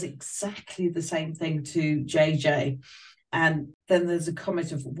does exactly the same thing to JJ. And then there's a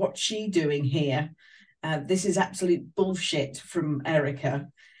comment of what's she doing here? This is absolute bullshit from Erica.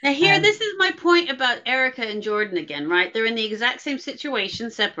 Now this is my point about Erica and Jordan again, right? They're in the exact same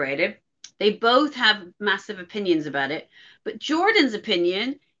situation, separated. They both have massive opinions about it. But Jordan's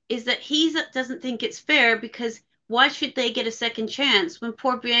opinion is that he doesn't think it's fair because why should they get a second chance when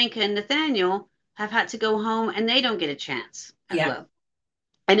poor Bianca and Nathaniel have had to go home and they don't get a chance at love?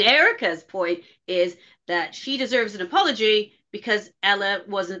 And Erica's point is that she deserves an apology because Ella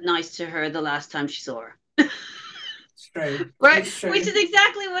wasn't nice to her the last time she saw her. True. Right, which is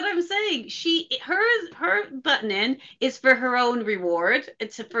exactly what I'm saying. Her button in is for her own reward,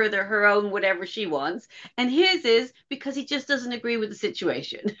 to further her own whatever she wants, and his is because he just doesn't agree with the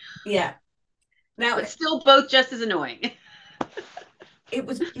situation. Yeah. Now, but still both just as annoying. it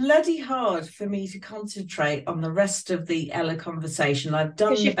was bloody hard for me to concentrate on the rest of the Ella conversation. I've Because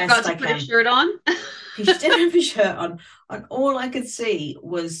done she the best forgot to I put a can. shirt on. She didn't have a shirt on, and all I could see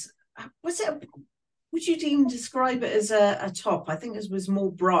was it? Would you even describe it as a top? I think it was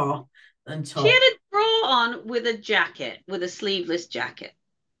more bra than She had top. a bra on with a jacket, with a sleeveless jacket.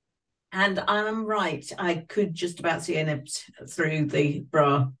 And I'm right. I could just about see her nips through the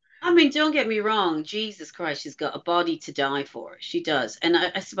bra. I mean, don't get me wrong. Jesus Christ, she's got a body to die for. She does. And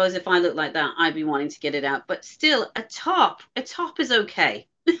I suppose if I look like that, I'd be wanting to get it out. But still, a top is okay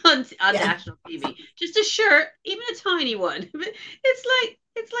on Yeah, national TV. Just a shirt, even a tiny one.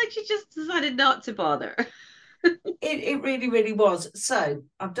 It's like she just decided not to bother. it really, really was. So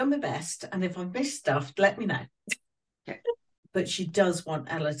I've done my best. And if I've missed stuff, let me know. Okay. But she does want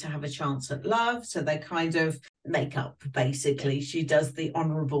Ella to have a chance at love. So they kind of make up, basically. She does the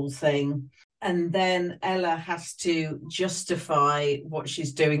honourable thing. And then Ella has to justify what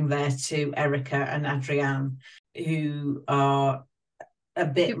she's doing there to Erica and Adrienne, who are a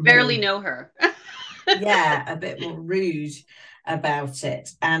bit You barely more, know her. yeah, a bit more rude about it.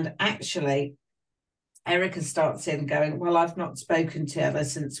 And actually, Erica starts in going, well, I've not spoken to Ella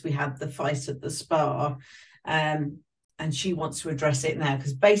since we had the fight at the spa. Um, and she wants to address it now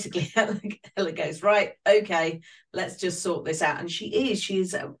because basically Ella goes, right, okay, let's just sort this out. And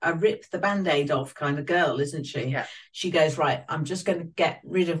she's a rip the band-aid off kind of girl, isn't she? Yeah. She goes, right, I'm just going to get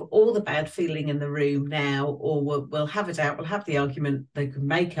rid of all the bad feeling in the room now, or we'll have it out, we'll have the argument, they can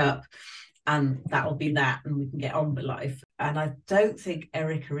make up, and that'll be that, and we can get on with life. And I don't think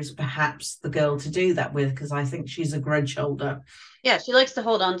Erica is perhaps the girl to do that with, because I think she's a grudge holder. Yeah, she likes to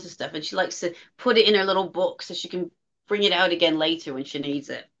hold on to stuff and she likes to put it in her little book so she can bring it out again later when she needs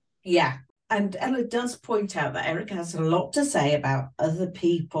it. Yeah. And Ella does point out that Erica has a lot to say about other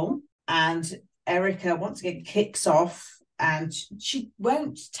people. And Erica once again kicks off and she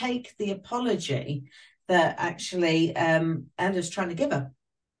won't take the apology that actually Ella's trying to give her.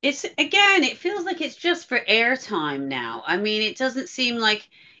 It's again, it feels like it's just for airtime now. I mean, it doesn't seem like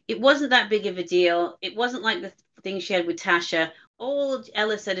it wasn't that big of a deal. It wasn't like the thing she had with Tasha. All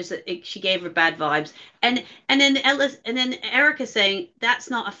Ella said is that she gave her bad vibes, and then Erica saying that's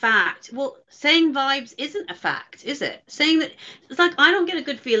not a fact. Well, saying vibes isn't a fact, is it? Saying that it's like I don't get a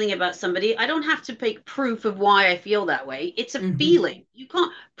good feeling about somebody. I don't have to make proof of why I feel that way. It's a Mm-hmm. feeling. You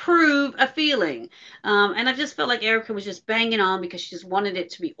can't prove a feeling. And I just felt like Erica was just banging on because she just wanted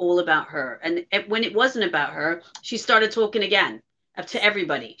it to be all about her. And when it wasn't about her, she started talking again to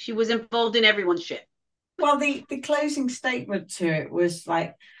everybody. She was involved in everyone's shit. Well, the closing statement to it was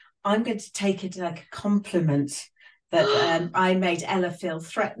like, I'm going to take it like a compliment that I made Ella feel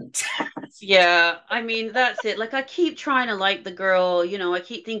threatened. Yeah, I mean that's it. Like I keep trying to like the girl, I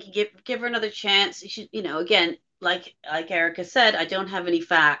keep thinking give her another chance. She, again, like Erica said, I don't have any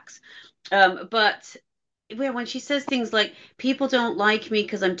facts. But when she says things like people don't like me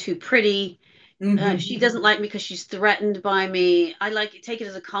because I'm too pretty, Mm-hmm. she doesn't like me because she's threatened by me. I take it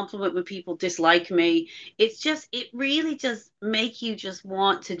as a compliment when people dislike me. It really just make you just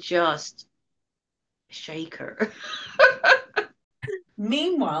want to just shake her.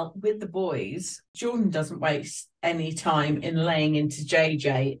 Meanwhile, with the boys, Jordan doesn't waste any time in laying into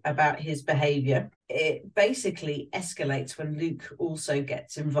JJ about his behaviour. It basically escalates when Luke also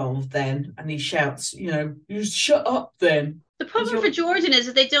gets involved then and he shouts, you shut up then. The And problem for you're, Jordan is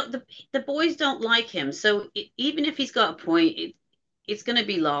that they don't the boys don't like him. So even if he's got a point, it's going to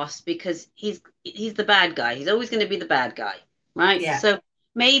be lost because he's the bad guy. He's always going to be the bad guy, right? yeah, So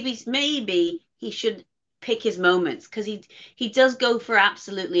maybe he should pick his moments because he does go for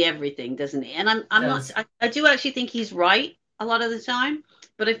absolutely everything, doesn't he? And I'm not does. I do actually think he's right a lot of the time,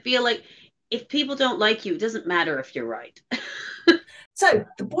 but I feel like if people don't like you, it doesn't matter if you're right. So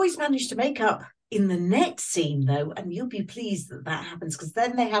the boys manage to make up in the next scene, though, and you'll be pleased that that happens because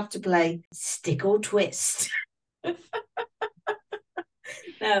then they have to play stick or twist.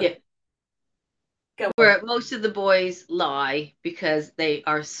 Now, Yeah. go on. Where most of the boys lie because they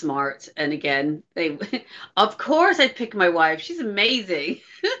are smart. And again, of course, I'd pick my wife. She's amazing.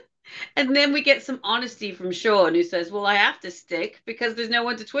 And then we get some honesty from Sean, who says, well, I have to stick because there's no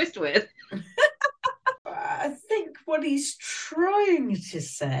one to twist with. I think what he's trying to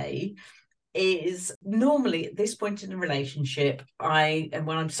say is normally at this point in a relationship, and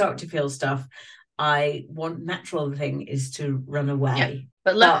when I'm starting to feel stuff, I want natural thing is to run Yeah. away.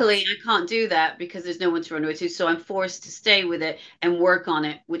 But But luckily, I can't do that because there's no one to run away to. So I'm forced to stay with it and work on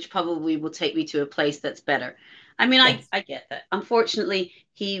it, which probably will take me to a place that's better. I mean, yes, I get that. Unfortunately,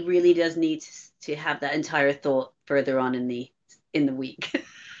 he really does need to have that entire thought further on in the week.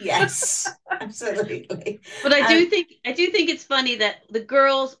 yes. Absolutely. But I do think it's funny that the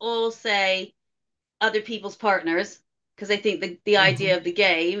girls all say other people's partners, because I think the idea of the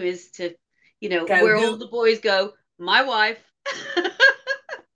game is to, Go where all who the boys go, my wife.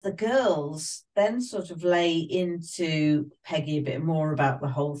 the girls then sort of lay into Peggy a bit more about the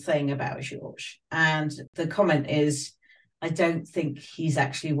whole thing about George. And the comment is, I don't think he's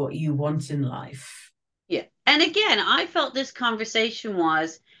actually what you want in life. Yeah. And again, I felt this conversation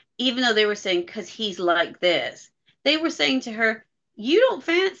was, even though they were saying, because he's like this, they were saying to her, you don't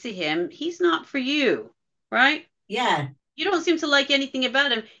fancy him. He's not for you. Right? Yeah. You don't seem to like anything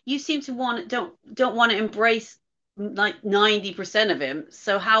about him. You seem to don't want to embrace like 90% of him.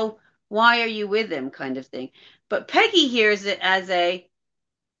 So why are you with him kind of thing? But Peggy hears it as a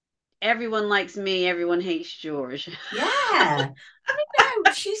everyone likes me, everyone hates George. Yeah. I mean,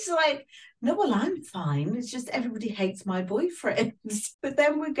 no, she's like, no, well, I'm fine. It's just everybody hates my boyfriend. But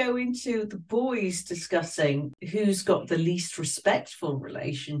then we go into the boys discussing who's got the least respectful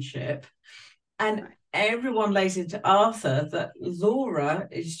relationship. And everyone lays into Arthur that Laura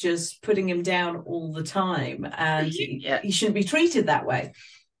is just putting him down all the time and he shouldn't be treated that way.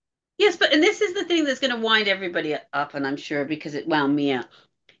 Yes, and this is the thing that's going to wind everybody up, and I'm sure because it wound me up.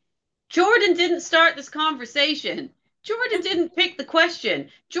 Jordan didn't start this conversation. Jordan didn't pick the question.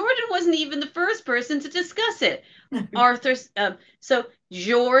 Jordan wasn't even the first person to discuss it. Arthur, so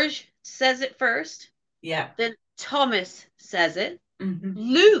George says it first. Yeah. Then Thomas says it. Mm-hmm.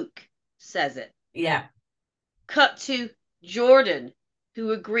 Luke says it. Yeah. Cut to Jordan,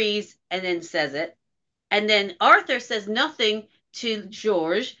 who agrees and then says it. And then Arthur says nothing to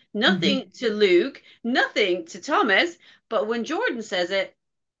George, nothing to Luke, nothing to Thomas. But when Jordan says it,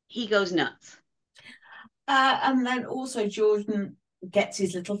 he goes nuts. And then also Jordan gets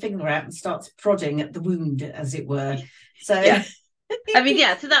his little finger out and starts prodding at the wound, as it were. So yeah. I mean,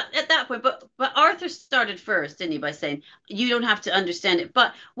 yeah, at that point, but Arthur started first, didn't he, by saying you don't have to understand it.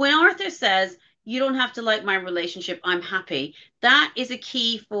 But when Arthur says you don't have to like my relationship, I'm happy, that is a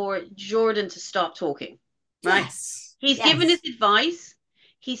key for Jordan to stop talking. Right? Yes. He's given his advice.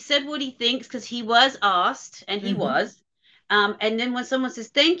 He said what he thinks because he was asked, and he was. And then when someone says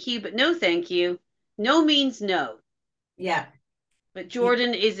thank you, but no thank you, no means no. Yeah. But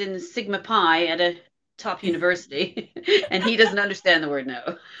Jordan is in Sigma Pi at a top university, and he doesn't understand the word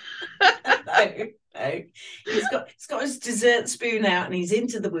no. No. He's got his dessert spoon out and he's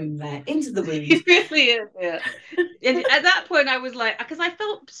into the wound there, into the wound. He really is, yeah. And at that point, I was like, because I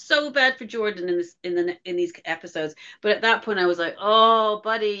felt so bad for Jordan in these episodes, but at that point, I was like, oh,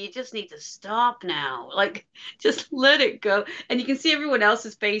 buddy, you just need to stop now. Like, just let it go. And you can see everyone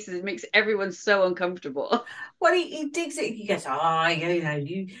else's faces. It makes everyone so uncomfortable. Well, he digs it. He goes,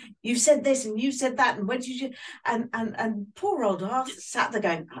 you said this and you said that, and when did you? And poor old Arthur sat there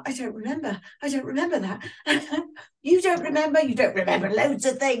going, I don't remember that. You don't remember loads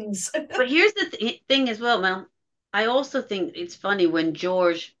of things. But here's the thing as well, Mel. I also think it's funny when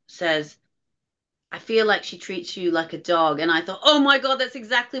George says, I feel like she treats you like a dog. And I thought, oh my God, that's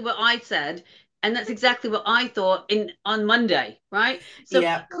exactly what I said. And that's exactly what I thought on Monday, right? So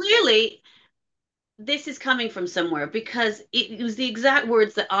clearly this is coming from somewhere because it was the exact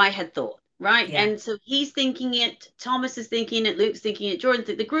words that I had thought. Right. Yeah. And so he's thinking it. Thomas is thinking it. Luke's thinking it. Jordan,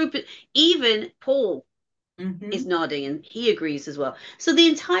 the group, even Paul is nodding and he agrees as well. So the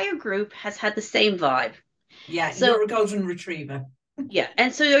entire group has had the same vibe. Yeah. So you're a golden retriever. Yeah.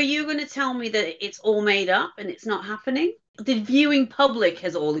 And so are you going to tell me that it's all made up and it's not happening? The viewing public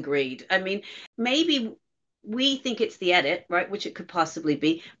has all agreed. I mean, maybe we think it's the edit, right? Which it could possibly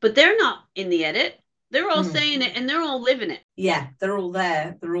be, but they're not in the edit. They're all saying it and they're all living it. Yeah. They're all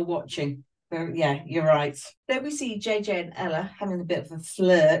there. They're all watching. Yeah, you're right. Then we see JJ and Ella having a bit of a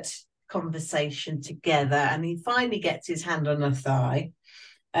flirt conversation together, and he finally gets his hand on her thigh.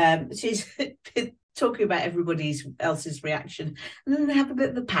 She's talking about everybody else's reaction, and then they have a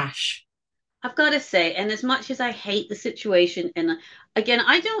bit of a pash. I've got to say, and as much as I hate the situation, and again,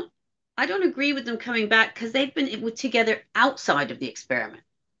 I don't agree with them coming back because they've been together outside of the experiment.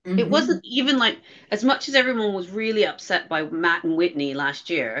 It wasn't even like, as much as everyone was really upset by Matt and Whitney last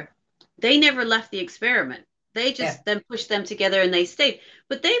year, they never left the experiment. They just then pushed them together and they stayed.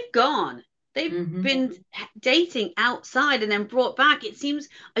 But they've gone. They've been dating outside and then brought back. It seems,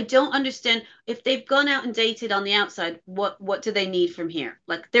 I don't understand, if they've gone out and dated on the outside, what do they need from here?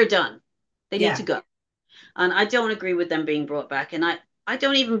 Like, they're done. They need to go. And I don't agree with them being brought back. And I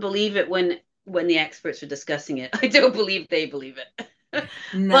don't even believe it when the experts are discussing it. I don't believe they believe it.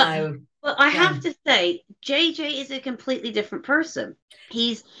 No. But I have to say, JJ is a completely different person.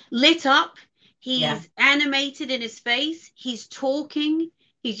 He's lit up. He's animated in his face. He's talking.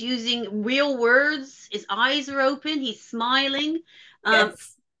 He's using real words. His eyes are open. He's smiling. Um,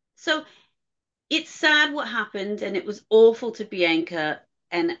 Yes. so it's sad what happened, and it was awful to Bianca.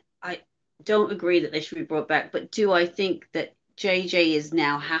 And I don't agree that they should be brought back. But do I think that JJ is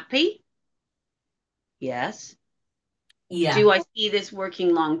now happy? Yes. Yeah. Do I see this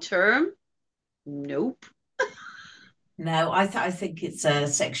working long term? Nope. No, I think it's a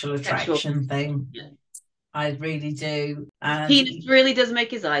sexual Sexual. attraction thing. Yeah. I really do. His And penis really does make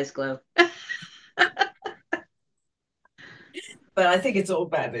his eyes glow. but I think it's all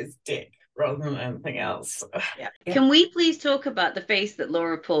about his dick rather than anything else. Yeah. Yeah. Can we please talk about the face that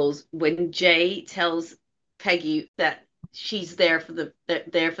Laura pulls when Jay tells Peggy that she's there for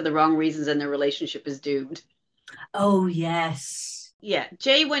the wrong reasons and their relationship is doomed? Oh yes. Yeah,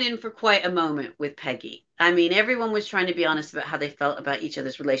 Jay went in for quite a moment with Peggy. I mean, everyone was trying to be honest about how they felt about each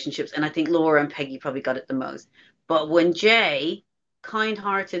other's relationships, and I think Laura and Peggy probably got it the most. But when Jay,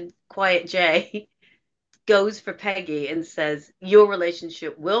 kind-hearted, quiet Jay, goes for Peggy and says, your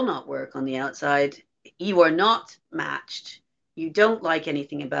relationship will not work on the outside. You are not matched. You don't like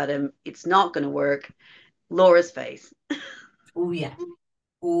anything about him. It's not going to work. Laura's face. Oh yeah.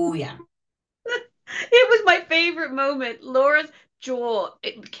 Oh yeah. It was my favorite moment. Laura's jaw,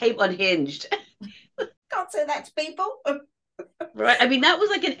 it became unhinged. Can't say that to people. Right? I mean, that was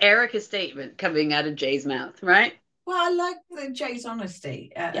like an Erica statement coming out of Jay's mouth, right? Well, I like Jay's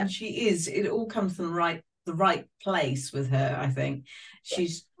honesty, Yeah. and she is. It all comes from the right place with her. I think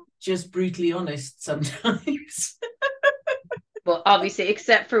she's just brutally honest sometimes. Well, obviously,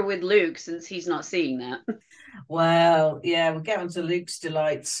 except for with Luke, since he's not seeing that. Well, yeah, we'll get on to Luke's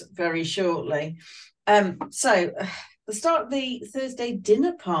delights very shortly. So the start of the Thursday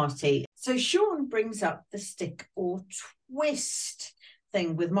dinner party. So Sean brings up the stick or twist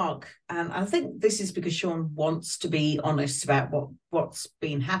thing with Mark. And I think this is because Sean wants to be honest about what's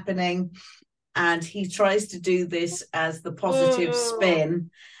been happening. And he tries to do this as the positive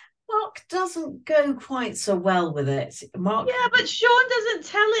spin. Mark doesn't go quite so well with it. Mark, Yeah, but Sean doesn't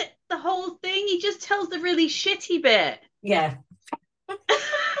tell it the whole thing. He just tells the really shitty bit. yeah, Well,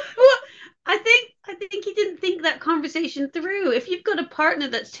 I think he didn't think that conversation through. If you've got a partner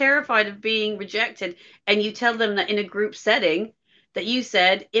that's terrified of being rejected and you tell them that in a group setting that you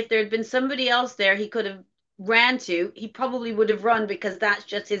said if there had been somebody else there he could have ran to, he probably would have run because that's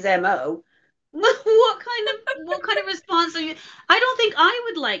just his MO. What kind of response are you? I don't think I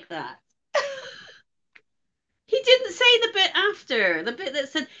would like that. He didn't say the bit after, the bit that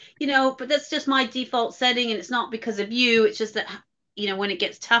said, but that's just my default setting and it's not because of you. It's just that, when it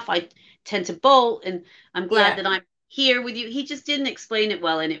gets tough, I tend to bolt and I'm glad yeah. that I'm here with you. He just didn't explain it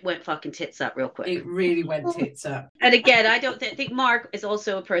well and it went fucking tits up real quick. It really went tits up. And again, I don't think Mark is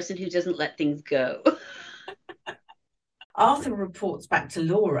also a person who doesn't let things go. Arthur reports back to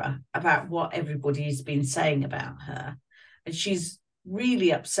Laura about what everybody's been saying about her. And she's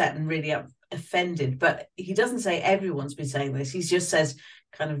really upset and really offended. But he doesn't say everyone's been saying this. He just says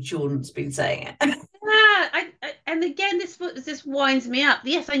kind of Jordan's been saying it. And again, this winds me up.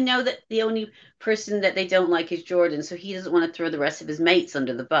 Yes, I know that the only person that they don't like is Jordan, so he doesn't want to throw the rest of his mates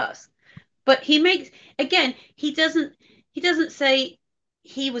under the bus. But he doesn't say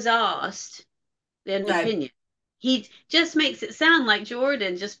he was asked an No. opinion. He just makes it sound like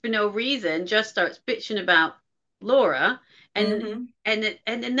Jordan, just for no reason, just starts bitching about Laura, and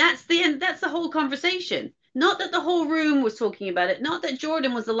and that's the end. That's the whole conversation. Not that the whole room was talking about it. Not that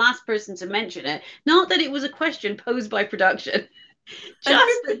Jordan was the last person to mention it. Not that it was a question posed by production.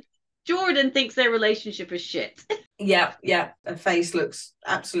 Just that Jordan thinks their relationship is shit. Yeah. Her face looks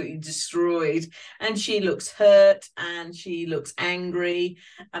absolutely destroyed, and she looks hurt, and she looks angry,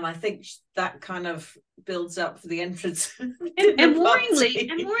 and I think that kind of builds up for the entrance. And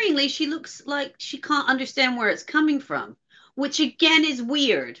worryingly, she looks like she can't understand where it's coming from, which again is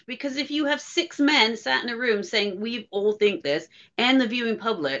weird because if you have 6 men sat in a room saying we all think this and the viewing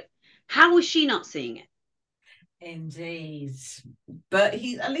public, how is she not seeing it? Indeed, but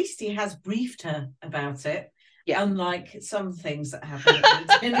at least he has briefed her about it. Yeah. Unlike some things that happen at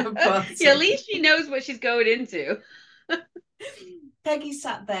the dinner party. Yeah, at least she knows what she's going into. Peggy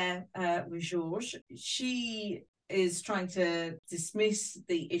sat there with Georges. She is trying to dismiss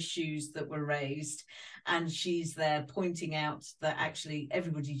the issues that were raised, and she's there pointing out that actually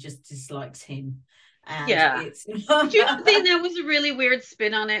everybody just dislikes him. And yeah. Do you think that was a really weird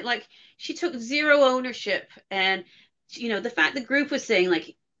spin on it? Like, she took zero ownership, and the fact the group was saying,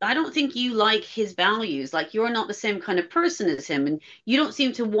 like, I don't think you like his values. Like, you're not the same kind of person as him, and you don't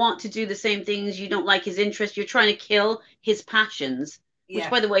seem to want to do the same things. You don't like his interests. You're trying to kill his passions. Yeah. Which,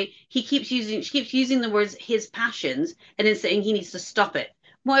 by the way, she keeps using the words "his passions" and then saying he needs to stop it.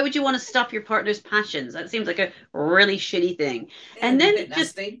 Why would you want to stop your partner's passions? That seems like a really shitty thing. Yeah, And a then bit it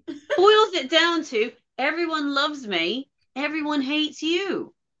just nasty. boils it down to everyone loves me, everyone hates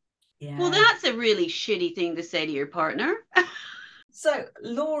you. Well, Yeah. that's a really shitty thing to say to your partner. So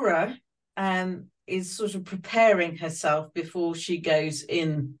Laura is sort of preparing herself before she goes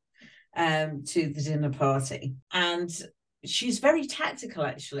in to the dinner party. And she's very tactical,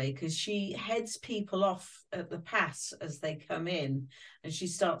 actually, because she heads people off at the pass as they come in, and she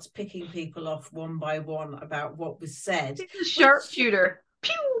starts picking people off one by one about what was said. She's a sharpshooter.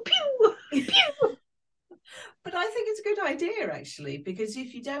 Pew, pew, pew. But I think it's a good idea, actually, because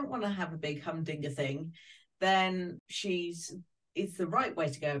if you don't want to have a big humdinger thing, then it's the right way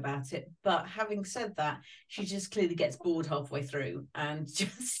to go about it. But having said that, she just clearly gets bored halfway through and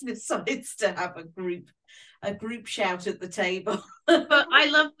just decides to have a group shout at the table. But I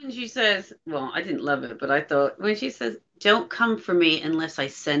love when she says, well, I didn't love it, but I thought when she says, don't come for me unless I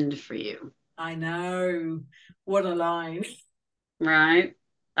send for you. I know. What a line. Right?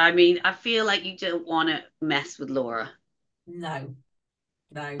 I mean, I feel like you don't want to mess with Laura, No,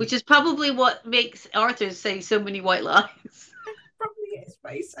 no. which is probably what makes Arthur say so many white lies. Probably is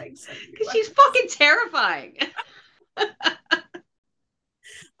by saying so many Because she's words. fucking terrifying.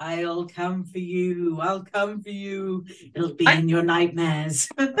 I'll come for you. I'll come for you. It'll be I, in your nightmares.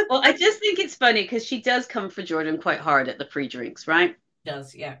 well, I just think it's funny because she does come for Jordan quite hard at the pre-drinks, right?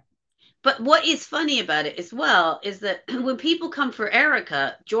 Does, yeah. But what is funny about it as well is that when people come for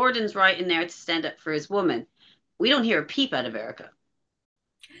Erica, Jordan's right in there to stand up for his woman. We don't hear a peep out of Erica.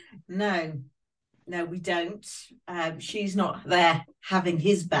 No, no, we don't. She's not there having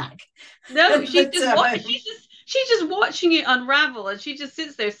his back. No, But, she's just watching it unravel, and she just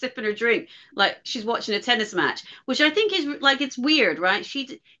sits there sipping her drink like she's watching a tennis match, which I think is like it's weird, right?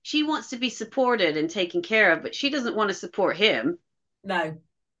 She wants to be supported and taken care of, but she doesn't want to support him. no,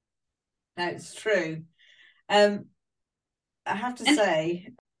 no, it's true. I have to And say,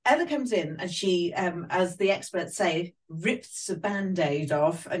 Ella comes in and she, as the experts say, rips a band-aid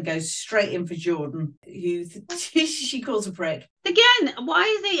off and goes straight in for Jordan, who she calls a prick. again, why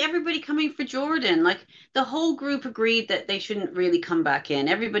is everybody coming for Jordan? Like the whole group agreed that they shouldn't really come back in.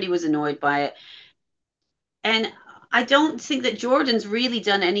 Everybody was annoyed by it. And I don't think that Jordan's really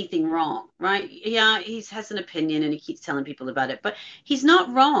done anything wrong, right? Yeah, he has an opinion and he keeps telling people about it, but he's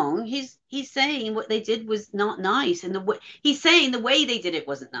not wrong. He's saying what they did was not nice, and the way he's saying the way they did it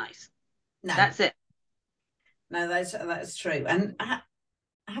wasn't nice. No, That's it. no, that's true. And I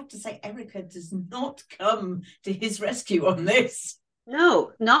have to say, Erica does not come to his rescue on this.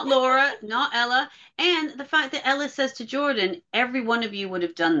 No, not Laura, not Ella, and the fact that Ella says to Jordan, "Every one of you would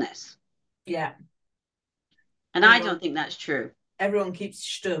have done this," Yeah, and I don't think that's true. Everyone keeps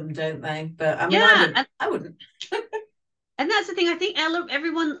stum, don't they? But I mean, Yeah, I wouldn't. and that's the thing. I think Ella,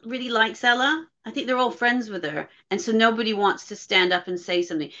 everyone really likes Ella. I think they're all friends with her. And so nobody wants to stand up and say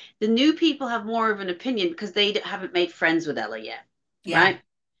something. The new people have more of an opinion because they haven't made friends with Ella yet. Yeah. Right.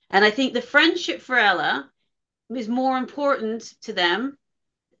 And I think the friendship for Ella is more important to them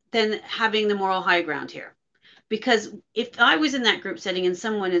than having the moral high ground here. Because if I was in that group setting and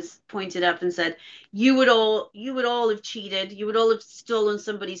someone has pointed up and said, you would all have cheated, you would all have stolen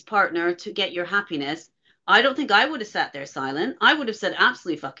somebody's partner to get your happiness, I don't think I would have sat there silent. I would have said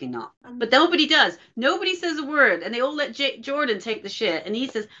absolutely fucking not. But nobody does. Nobody says a word, and they all let Jordan take the shit. And he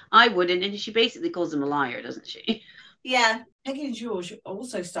says, I wouldn't. And she basically calls him a liar, doesn't she? Yeah. Peggy and George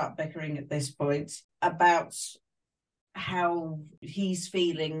also start bickering at this point about how he's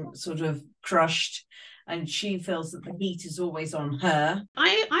feeling sort of crushed, and she feels that the heat is always on her.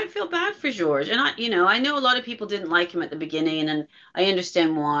 I feel bad for George, and I know a lot of people didn't like him at the beginning, and I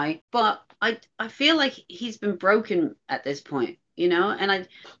understand why, but I feel like he's been broken at this point, and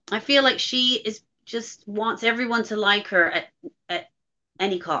I feel like she is just wants everyone to like her at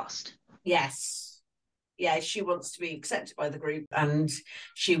any cost. Yes. Yeah, she wants to be accepted by the group, and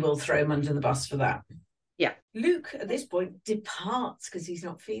she will throw him under the bus for that. Yeah. Luke at this point departs because he's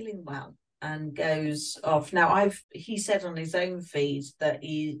not feeling well and goes off. Now he said on his own feed that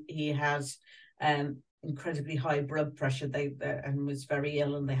he has incredibly high blood pressure and was very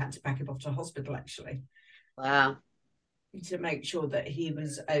ill, and they had to pack him off to hospital actually. Wow. To make sure that he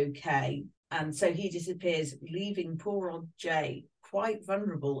was okay. And so he disappears, leaving poor old Jay quite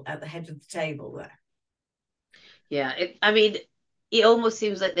vulnerable at the head of the table there. Yeah, it almost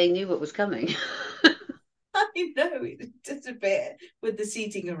seems like they knew what was coming. I know, it does a bit with the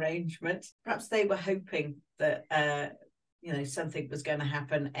seating arrangement. Perhaps they were hoping that something was going to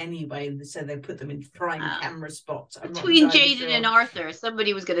happen anyway, so they put them in prime camera spots. Between Jaden and Arthur,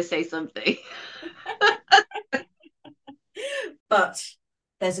 somebody was going to say something. But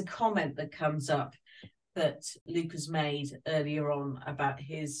there's a comment that comes up that Luke has made earlier on about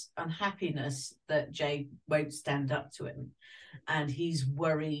his unhappiness that Jay won't stand up to him. And he's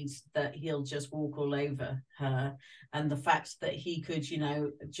worried that he'll just walk all over her. And the fact that he could,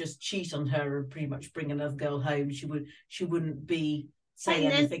 just cheat on her and pretty much bring another girl home, she wouldn't be saying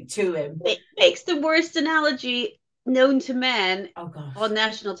anything to him. It makes the worst analogy known to men on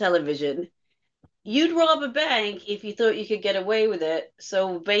national television. You'd rob a bank if you thought you could get away with it.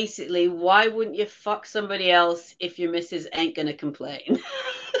 So basically, why wouldn't you fuck somebody else if your missus ain't gonna complain?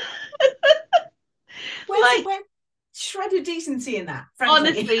 Where's shredded decency in that? Frankly.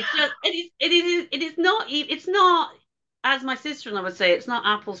 Honestly, it is not. It's not, as my sister-in-law would say, it's not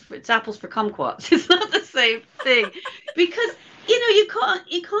apples for kumquats. It's not the same thing, because you can't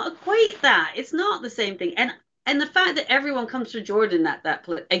equate that. It's not the same thing. And the fact that everyone comes to Jordan that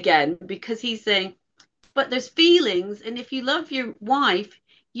again, because he's saying, but there's feelings, and if you love your wife,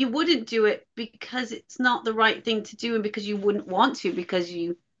 you wouldn't do it because it's not the right thing to do, and because you wouldn't want to, because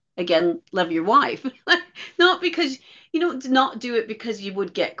you, again, love your wife. Not because, not do it because you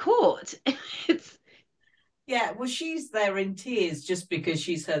would get caught. Well, she's there in tears just because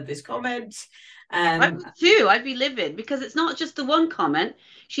she's heard this comment. I would too. I'd be livid, because it's not just the one comment.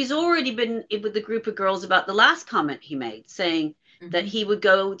 She's already been with the group of girls about the last comment he made, saying that he would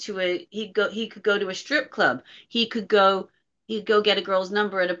go to he could go to a strip club. He'd go get a girl's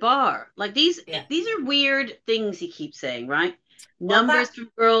number at a bar. Like these are weird things he keeps saying, right? Numbers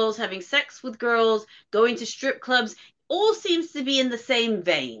from girls, having sex with girls, going to strip clubs, all seems to be in the same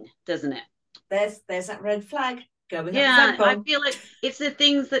vein, doesn't it? There's that red flag. I feel like it's the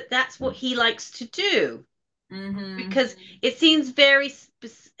things that's what he likes to do, because it seems very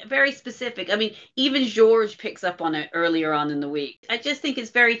specific. I mean, even George picks up on it earlier on in the week. I just think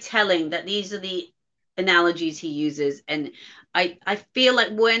it's very telling that these are the analogies he uses, and I feel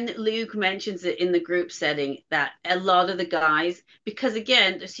like when Luke mentions it in the group setting, that a lot of the guys, because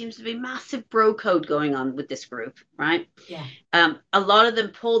again, there seems to be massive bro code going on with this group, right? Yeah. A lot of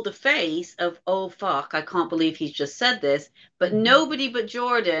them pulled the face of, oh fuck, I can't believe he's just said this, but nobody but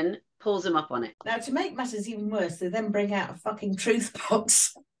Jordan pulls him up on it. Now, to make matters even worse, they then bring out a fucking truth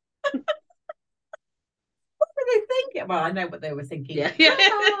box. What were they thinking? Well, I know what they were thinking. Yeah.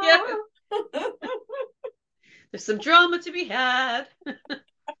 There's some drama to be had.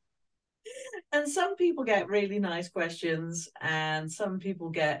 And some people get really nice questions, and some people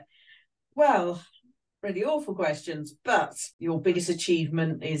get, really awful questions. But your biggest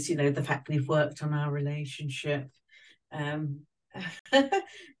achievement is, the fact we've worked on our relationship.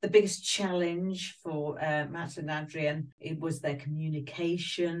 The biggest challenge for Matt and Adrian, it was their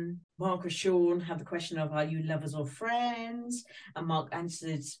communication. Mark and Sean had the question of, are you lovers or friends? And Mark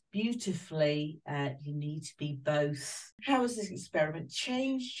answered beautifully, you need to be both. How has this experiment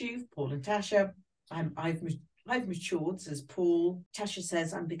changed you? Paul and Tasha. I've matured, says Paul. Tasha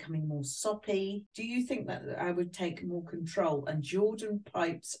says, I'm becoming more soppy. Do you think that I would take more control? And Jordan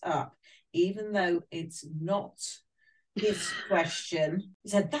pipes up, even though it's not his question. He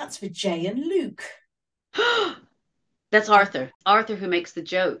said, that's for Jay and Luke. That's Arthur. Arthur who makes the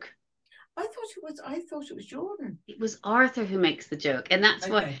joke. I thought it was Jordan. It was Arthur who makes the joke. And that's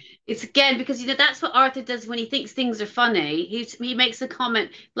what it's, again, because that's what Arthur does when he thinks things are funny. He makes a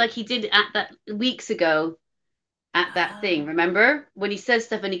comment like he did at that weeks ago at that thing, remember, when he says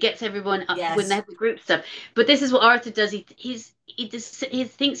stuff and he gets everyone up when they have the group stuff. But this is what Arthur does. He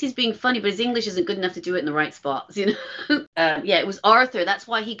thinks he's being funny, but his English isn't good enough to do it in the right spots, it was Arthur. That's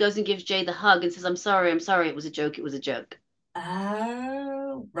why he goes and gives Jay the hug and says, I'm sorry, it was a joke,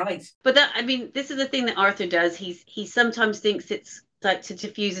 Oh, right. But this is the thing that Arthur does. He sometimes thinks it's like to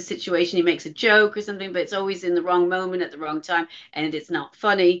diffuse a situation, he makes a joke or something, but it's always in the wrong moment at the wrong time, and it's not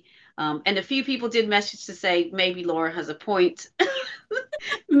funny. And a few people did message to say maybe Laura has a point.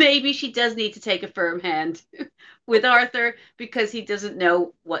 Maybe she does need to take a firm hand with Arthur, because he doesn't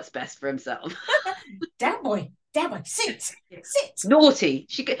know what's best for himself. Damn boy, sit. Naughty.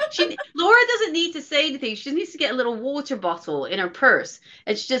 Laura doesn't need to say anything. She needs to get a little water bottle in her purse,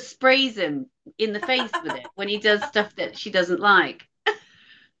 and she just sprays him in the face with it when he does stuff that she doesn't like.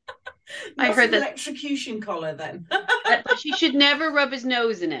 I heard that electrocution collar then. But she should never rub his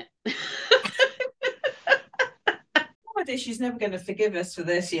nose in it. She's never going to forgive us for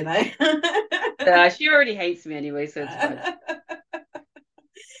this, She already hates me anyway, so it's fine.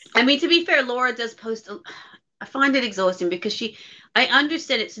 I mean, to be fair, Laura does post. I find it exhausting because I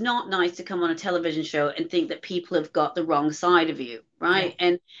understand it's not nice to come on a television show and think that people have got the wrong side of you, Yeah. right?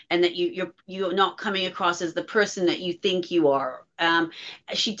 And that you're not coming across as the person that you think you are.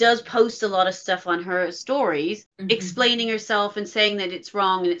 She does post a lot of stuff on her stories, explaining herself and saying that it's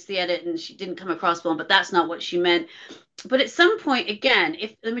wrong and it's the edit and she didn't come across well, but that's not what she meant. But at some point, again,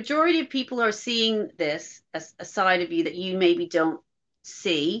 if the majority of people are seeing this as a side of you that you maybe don't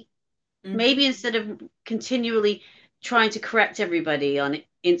see, maybe instead of continually trying to correct everybody on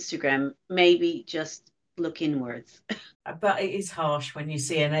Instagram, maybe just look inwards. But it is harsh when you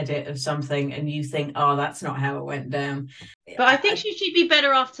see an edit of something and you think, oh, that's not how it went down. But I think she should be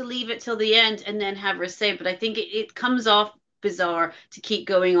better off to leave it till the end and then have her say. But I think it comes off bizarre to keep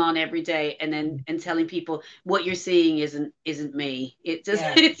going on every day and then and telling people what you're seeing isn't me. It just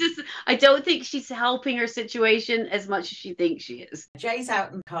it's just I don't think she's helping her situation as much as she thinks she is. Jay's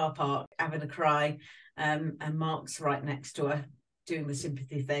out in the car park having a cry, and Mark's right next to her doing the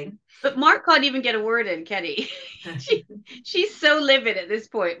sympathy thing. But Mark can't even get a word in, can he? She's so livid at this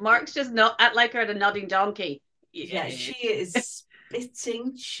point. Mark's just not at like her at a nodding donkey. Yeah, she is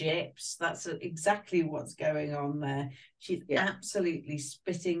spitting chips. That's exactly what's going on there. She's absolutely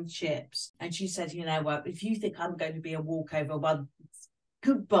spitting chips. And she said, you know what, if you think I'm going to be a walkover, well,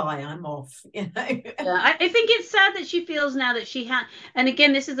 goodbye, I'm off. You know. Yeah, I think it's sad that she feels now that she had, and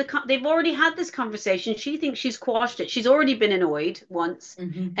again, this is they've already had this conversation. She thinks she's quashed it. She's already been annoyed once,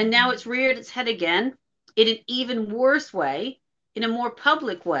 and now it's reared its head again in an even worse way, in a more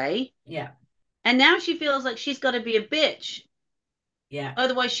public way. Yeah. And now she feels like she's got to be a bitch. Yeah.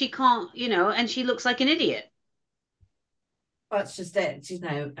 Otherwise, she can't, and she looks like an idiot. That's just it.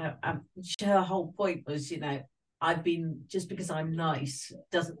 Her whole point was, I've been, just because I'm nice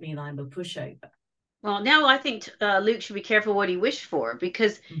doesn't mean I'm a pushover. Well, now I think Luke should be careful what he wished for,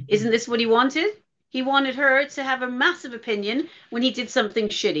 because isn't this what he wanted? He wanted her to have a massive opinion when he did something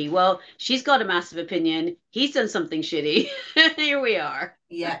shitty. Well, she's got a massive opinion. He's done something shitty. Here we are.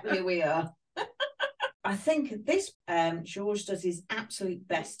 Yeah, here we are. I think this George does his absolute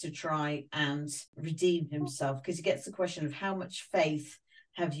best to try and redeem himself, because he gets the question of how much faith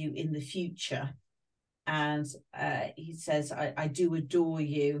have you in the future? And he says, I do adore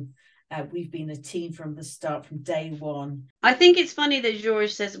you. We've been a team from the start, from day one. I think it's funny that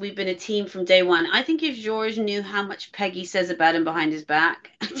George says we've been a team from day one. I think if George knew how much Peggy says about him behind his back,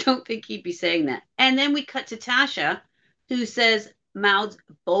 I don't think he'd be saying that. And then we cut to Tasha, who says mouths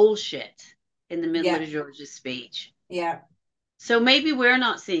bullshit in the middle of George's speech. Yeah. So maybe we're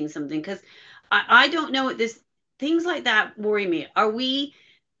not seeing something, because I don't know what this, things like that worry me. Are we,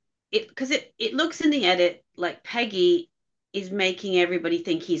 because it looks in the edit like Peggy is making everybody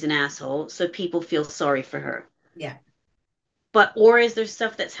think he's an asshole, so people feel sorry for her. Yeah. But, or is there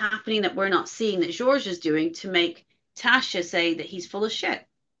stuff that's happening that we're not seeing that George is doing to make Tasha say that he's full of shit?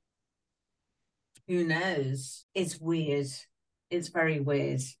 Who knows? It's weird. It's very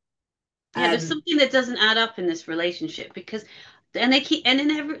weird. Yeah, there's something that doesn't add up in this relationship, because, and they keep, and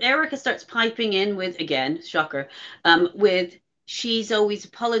then Erica starts piping in with, again, shocker, with, she's always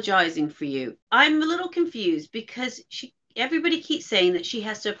apologizing for you. I'm a little confused, because everybody keeps saying that she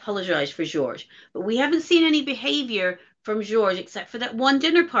has to apologize for George, but we haven't seen any behavior from George except for that one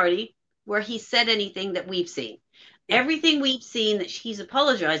dinner party where he said anything that we've seen. Yeah. Everything we've seen that she's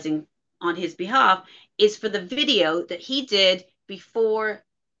apologizing on his behalf is for the video that he did before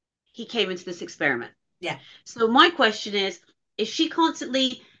he came into this experiment. Yeah. So my question is it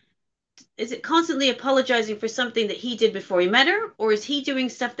constantly apologizing for something that he did before he met her, or is he doing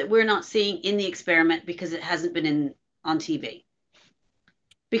stuff that we're not seeing in the experiment because it hasn't been on TV?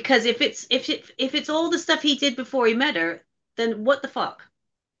 Because if it's all the stuff he did before he met her, then what the fuck?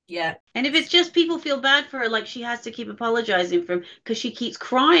 Yeah. And if it's just people feel bad for her, like she has to keep apologizing for him because she keeps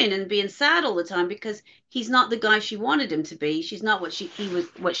crying and being sad all the time because he's not the guy she wanted him to be. She's not what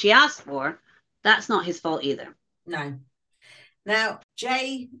she asked for. That's not his fault either. No. Now,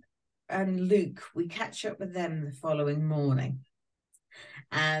 Jay and Luke, we catch up with them the following morning.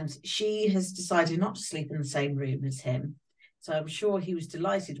 And she has decided not to sleep in the same room as him. So I'm sure he was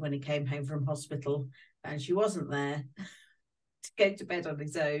delighted when he came home from hospital and she wasn't there to go to bed on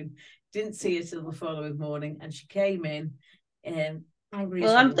his own. Didn't see her till the following morning, and she came in angry.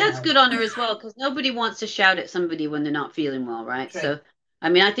 Well, that's good on her as well, because nobody wants to shout at somebody when they're not feeling well, right? True. So, I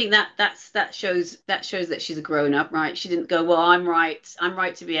mean, I think that shows that she's a grown up, right? She didn't go, well, I'm right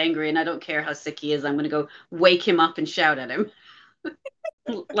to be angry, and I don't care how sick he is. I'm going to go wake him up and shout at him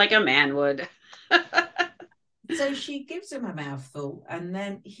like a man would. So she gives him a mouthful, and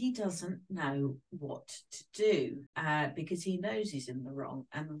then he doesn't know what to do because he knows he's in the wrong.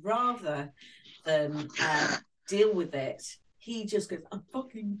 And rather than deal with it, he just goes, I'm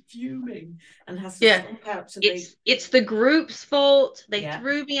fucking fuming, and has to Yeah. stomp out to It's the group's fault. They yeah.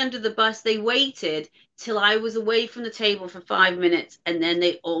 threw me under the bus. They waited till I was away from the table for 5 minutes, and then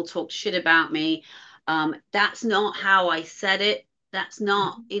they all talked shit about me. That's not how I said it. That's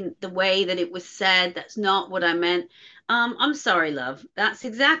not Mhm. in the way that it was said. That's not what I meant. I'm sorry, love. That's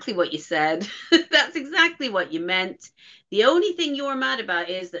exactly what you said. That's exactly what you meant. The only thing you're mad about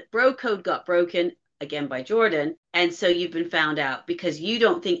is that bro code got broken again by Jordan. And so you've been found out because you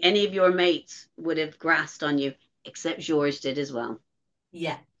don't think any of your mates would have grasped on you, except George did as well.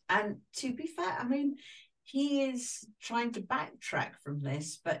 Yeah. And to be fair, I mean, he is trying to backtrack from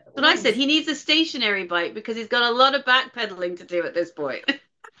this, but But I all said he's he needs a stationary bike because he's got a lot of backpedaling to do at this point.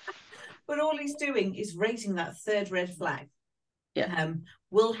 doing is raising that third red flag. Yeah.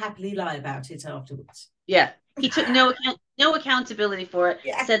 Will happily lie about it afterwards. Yeah. He took no accountability for it.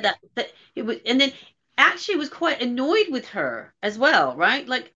 Yeah. Said that it was, and then actually was quite annoyed with her as well, right?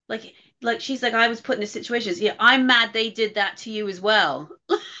 Like she's like, I was put in a situation. Yeah, I'm mad they did that to you as well.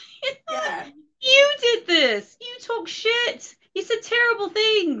 Yeah. You did this. You talk shit. You said terrible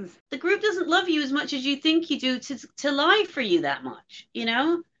things. The group doesn't love you as much as you think you do to lie for you that much, you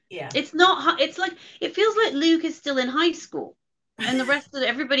know? Yeah. It's not, it's like, it feels like Luke is still in high school and the rest of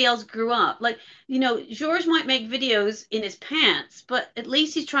everybody else grew up. Like, George might make videos in his pants, but at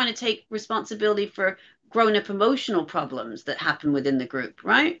least he's trying to take responsibility for grown up emotional problems that happen within the group,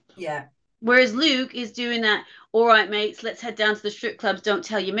 right? Yeah. Whereas Luke is doing that, all right, mates, let's head down to the strip clubs, don't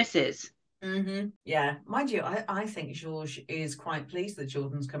tell your missus. Mm-hmm. Yeah, mind you, I think George is quite pleased that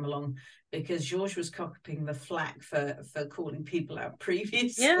Jordan's come along because George was copying the flack for calling people out Yeah.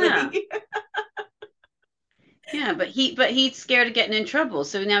 previously. Yeah, but he's scared of getting in trouble,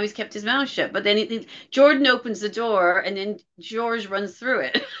 so now he's kept his mouth shut. But then Jordan opens the door, and then George runs through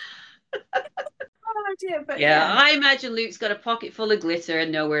it. Oh dear, but Yeah, yeah. I imagine Luke's got a pocket full of glitter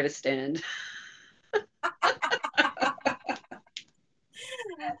and nowhere to stand.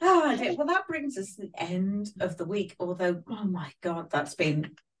 Oh dear. Well, that brings us to the end of the week. Although, oh my God, that's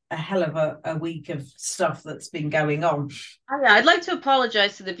been a hell of a week of stuff that's been going on. Oh, yeah, I'd like to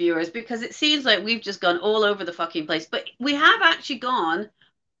apologize to the viewers because it seems like we've just gone all over the fucking place, but we have actually gone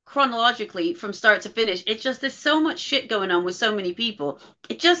chronologically from start to finish. It's just there's so much shit going on with so many people.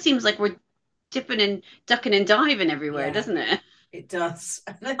 It just seems like we're dipping and ducking and diving everywhere, Yeah, doesn't it? it does.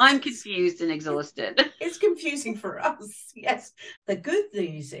 I'm confused and exhausted. It's confusing for us. Yes. The good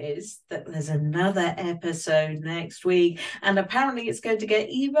news is that there's another episode next week, and apparently it's going to get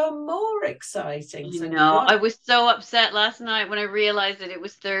even more exciting. So I was so upset last night when I realized that it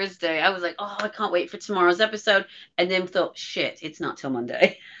was Thursday. I was like, oh, I can't wait for tomorrow's episode. And then thought, shit, it's not till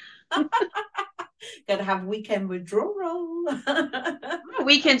Monday. got to have weekend withdrawal. A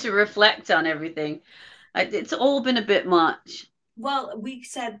weekend to reflect on everything. It's all been a bit much. Well, we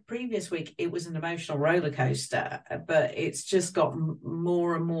said previous week it was an emotional roller coaster, but it's just got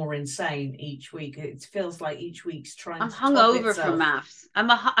more and more insane each week. It feels like each week's trying I'm to top hungover from itself. maths. I'm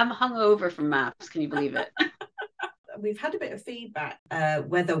hungover from maths. Can you believe it? We've had a bit of feedback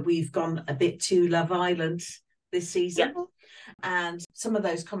whether we've gone a bit too Love Island this season. Yeah. And some of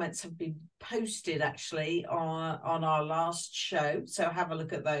those comments have been posted actually on our last show. So have a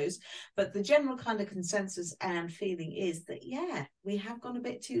look at those. But the general kind of consensus and feeling is that, yeah, we have gone a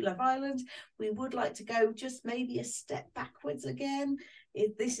bit too Love Island. We would like to go just maybe a step backwards again.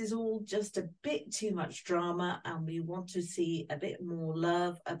 This is all just a bit too much drama, and we want to see a bit more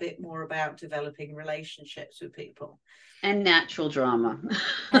love, a bit more about developing relationships with people. And natural drama.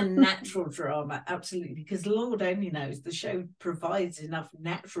 And natural drama, absolutely, because Lord only knows the show provides enough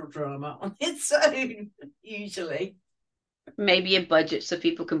natural drama on its own, usually. Maybe a budget so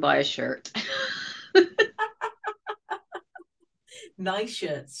people can buy a shirt. Nice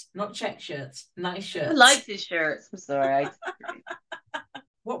shirts, not check shirts, nice shirts. I liked his shirts. I'm sorry.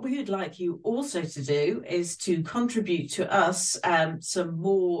 What we would like you also to do is to contribute to us some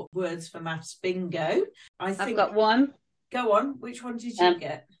more words for maths bingo. I've got one. Go on. Which one did you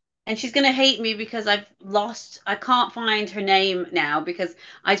get? And she's going to hate me because I can't find her name now because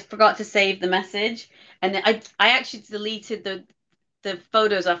I forgot to save the message. And I actually deleted the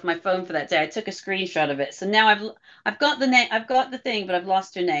photos off my phone for that day. I took a screenshot of it. So now I've got the name, I've got the thing, but I've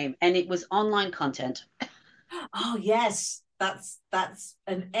lost her name. And it was online content. Oh, yes. That's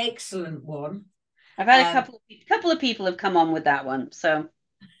an excellent one. I've had a couple of people have come on with that one. So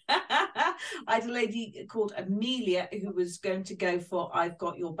I had a lady called Amelia who was going to go for I've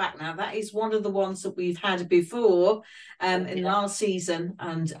Got Your Back. Now, that is one of the ones that we've had before in last season.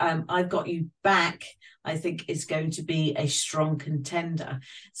 And I've Got You Back, I think, is going to be a strong contender.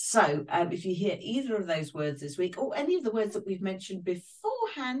 So if you hear either of those words this week, or any of the words that we've mentioned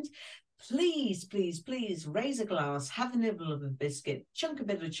beforehand, please, please, please raise a glass, have a nibble of a biscuit, chunk a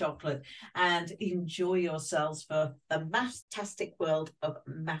bit of chocolate, and enjoy yourselves for the mathtastic world of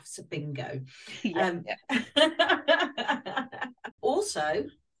maths bingo. Also,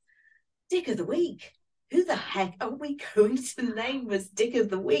 Dick of the Week. Who the heck are we going to name as Dick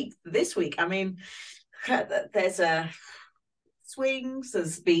of the Week this week? I mean, there's a swings.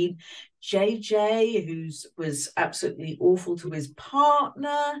 There's been JJ, who was absolutely awful to his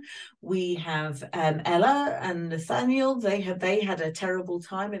partner. We have Ella and Nathaniel. They had a terrible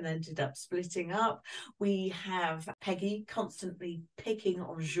time and ended up splitting up. We have Peggy constantly picking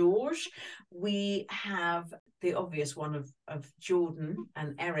on George. We have the obvious one of Jordan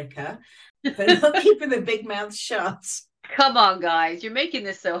and Erica for not keeping the big mouth shut. Come on, guys. You're making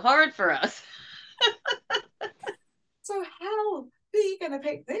this so hard for us. So who are you going to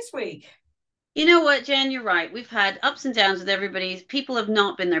pick this week? You know what, Jen, you're right. We've had ups and downs with everybody. People have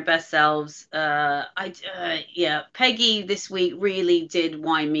not been their best selves. Peggy this week really did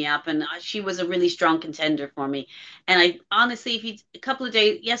wind me up, and she was a really strong contender for me. And I honestly, if you a couple of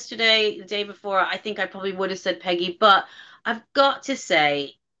days yesterday, the day before, I think I probably would have said Peggy, but I've got to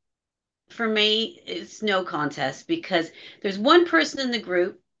say, for me, it's no contest because there's one person in the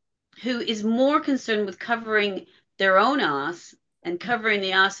group who is more concerned with covering their own ass and covering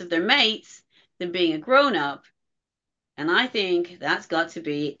the ass of their mates than being a grown-up. And I think that's got to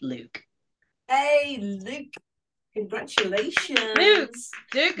be Luke. Hey, Luke. Congratulations. Luke,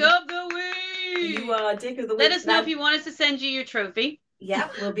 Dick of the Week. You are Dick of the Week. Let us know if you want us to send you your trophy. Yeah,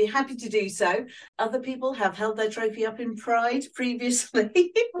 we'll be happy to do so. Other people have held their trophy up in pride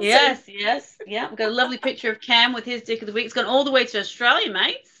previously. Yes. Yeah, we've got a lovely picture of Cam with his Dick of the Week. It's gone all the way to Australia,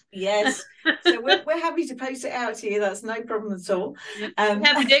 mates. Yes, so we're happy to post it out to you. That's no problem at all. We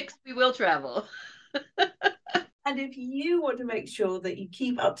have dicks, we will travel. And if you want to make sure that you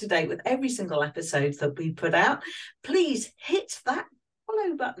keep up to date with every single episode that we put out, please hit that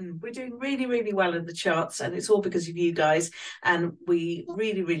follow button. We're doing really, really well in the charts, and it's all because of you guys, and we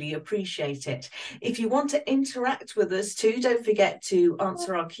really, really appreciate it. If you want to interact with us too, don't forget to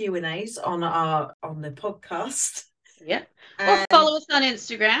answer our Q&As on the podcast. Yeah. Or follow us on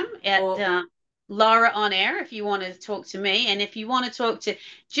Instagram at Lara On Air if you want to talk to me. And if you want to talk to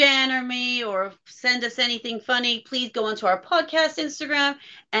Jen or me or send us anything funny, please go onto our podcast Instagram.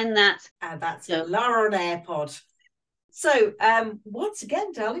 And that's Lara On Air Pod. So once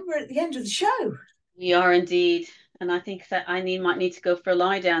again, darling, we're at the end of the show. We are indeed. And I think that I might need to go for a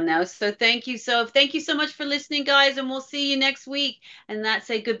lie down now. So thank you so much for listening, guys. And we'll see you next week. And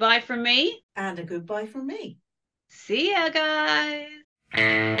that's a goodbye from me. And a goodbye from me. See ya, guys.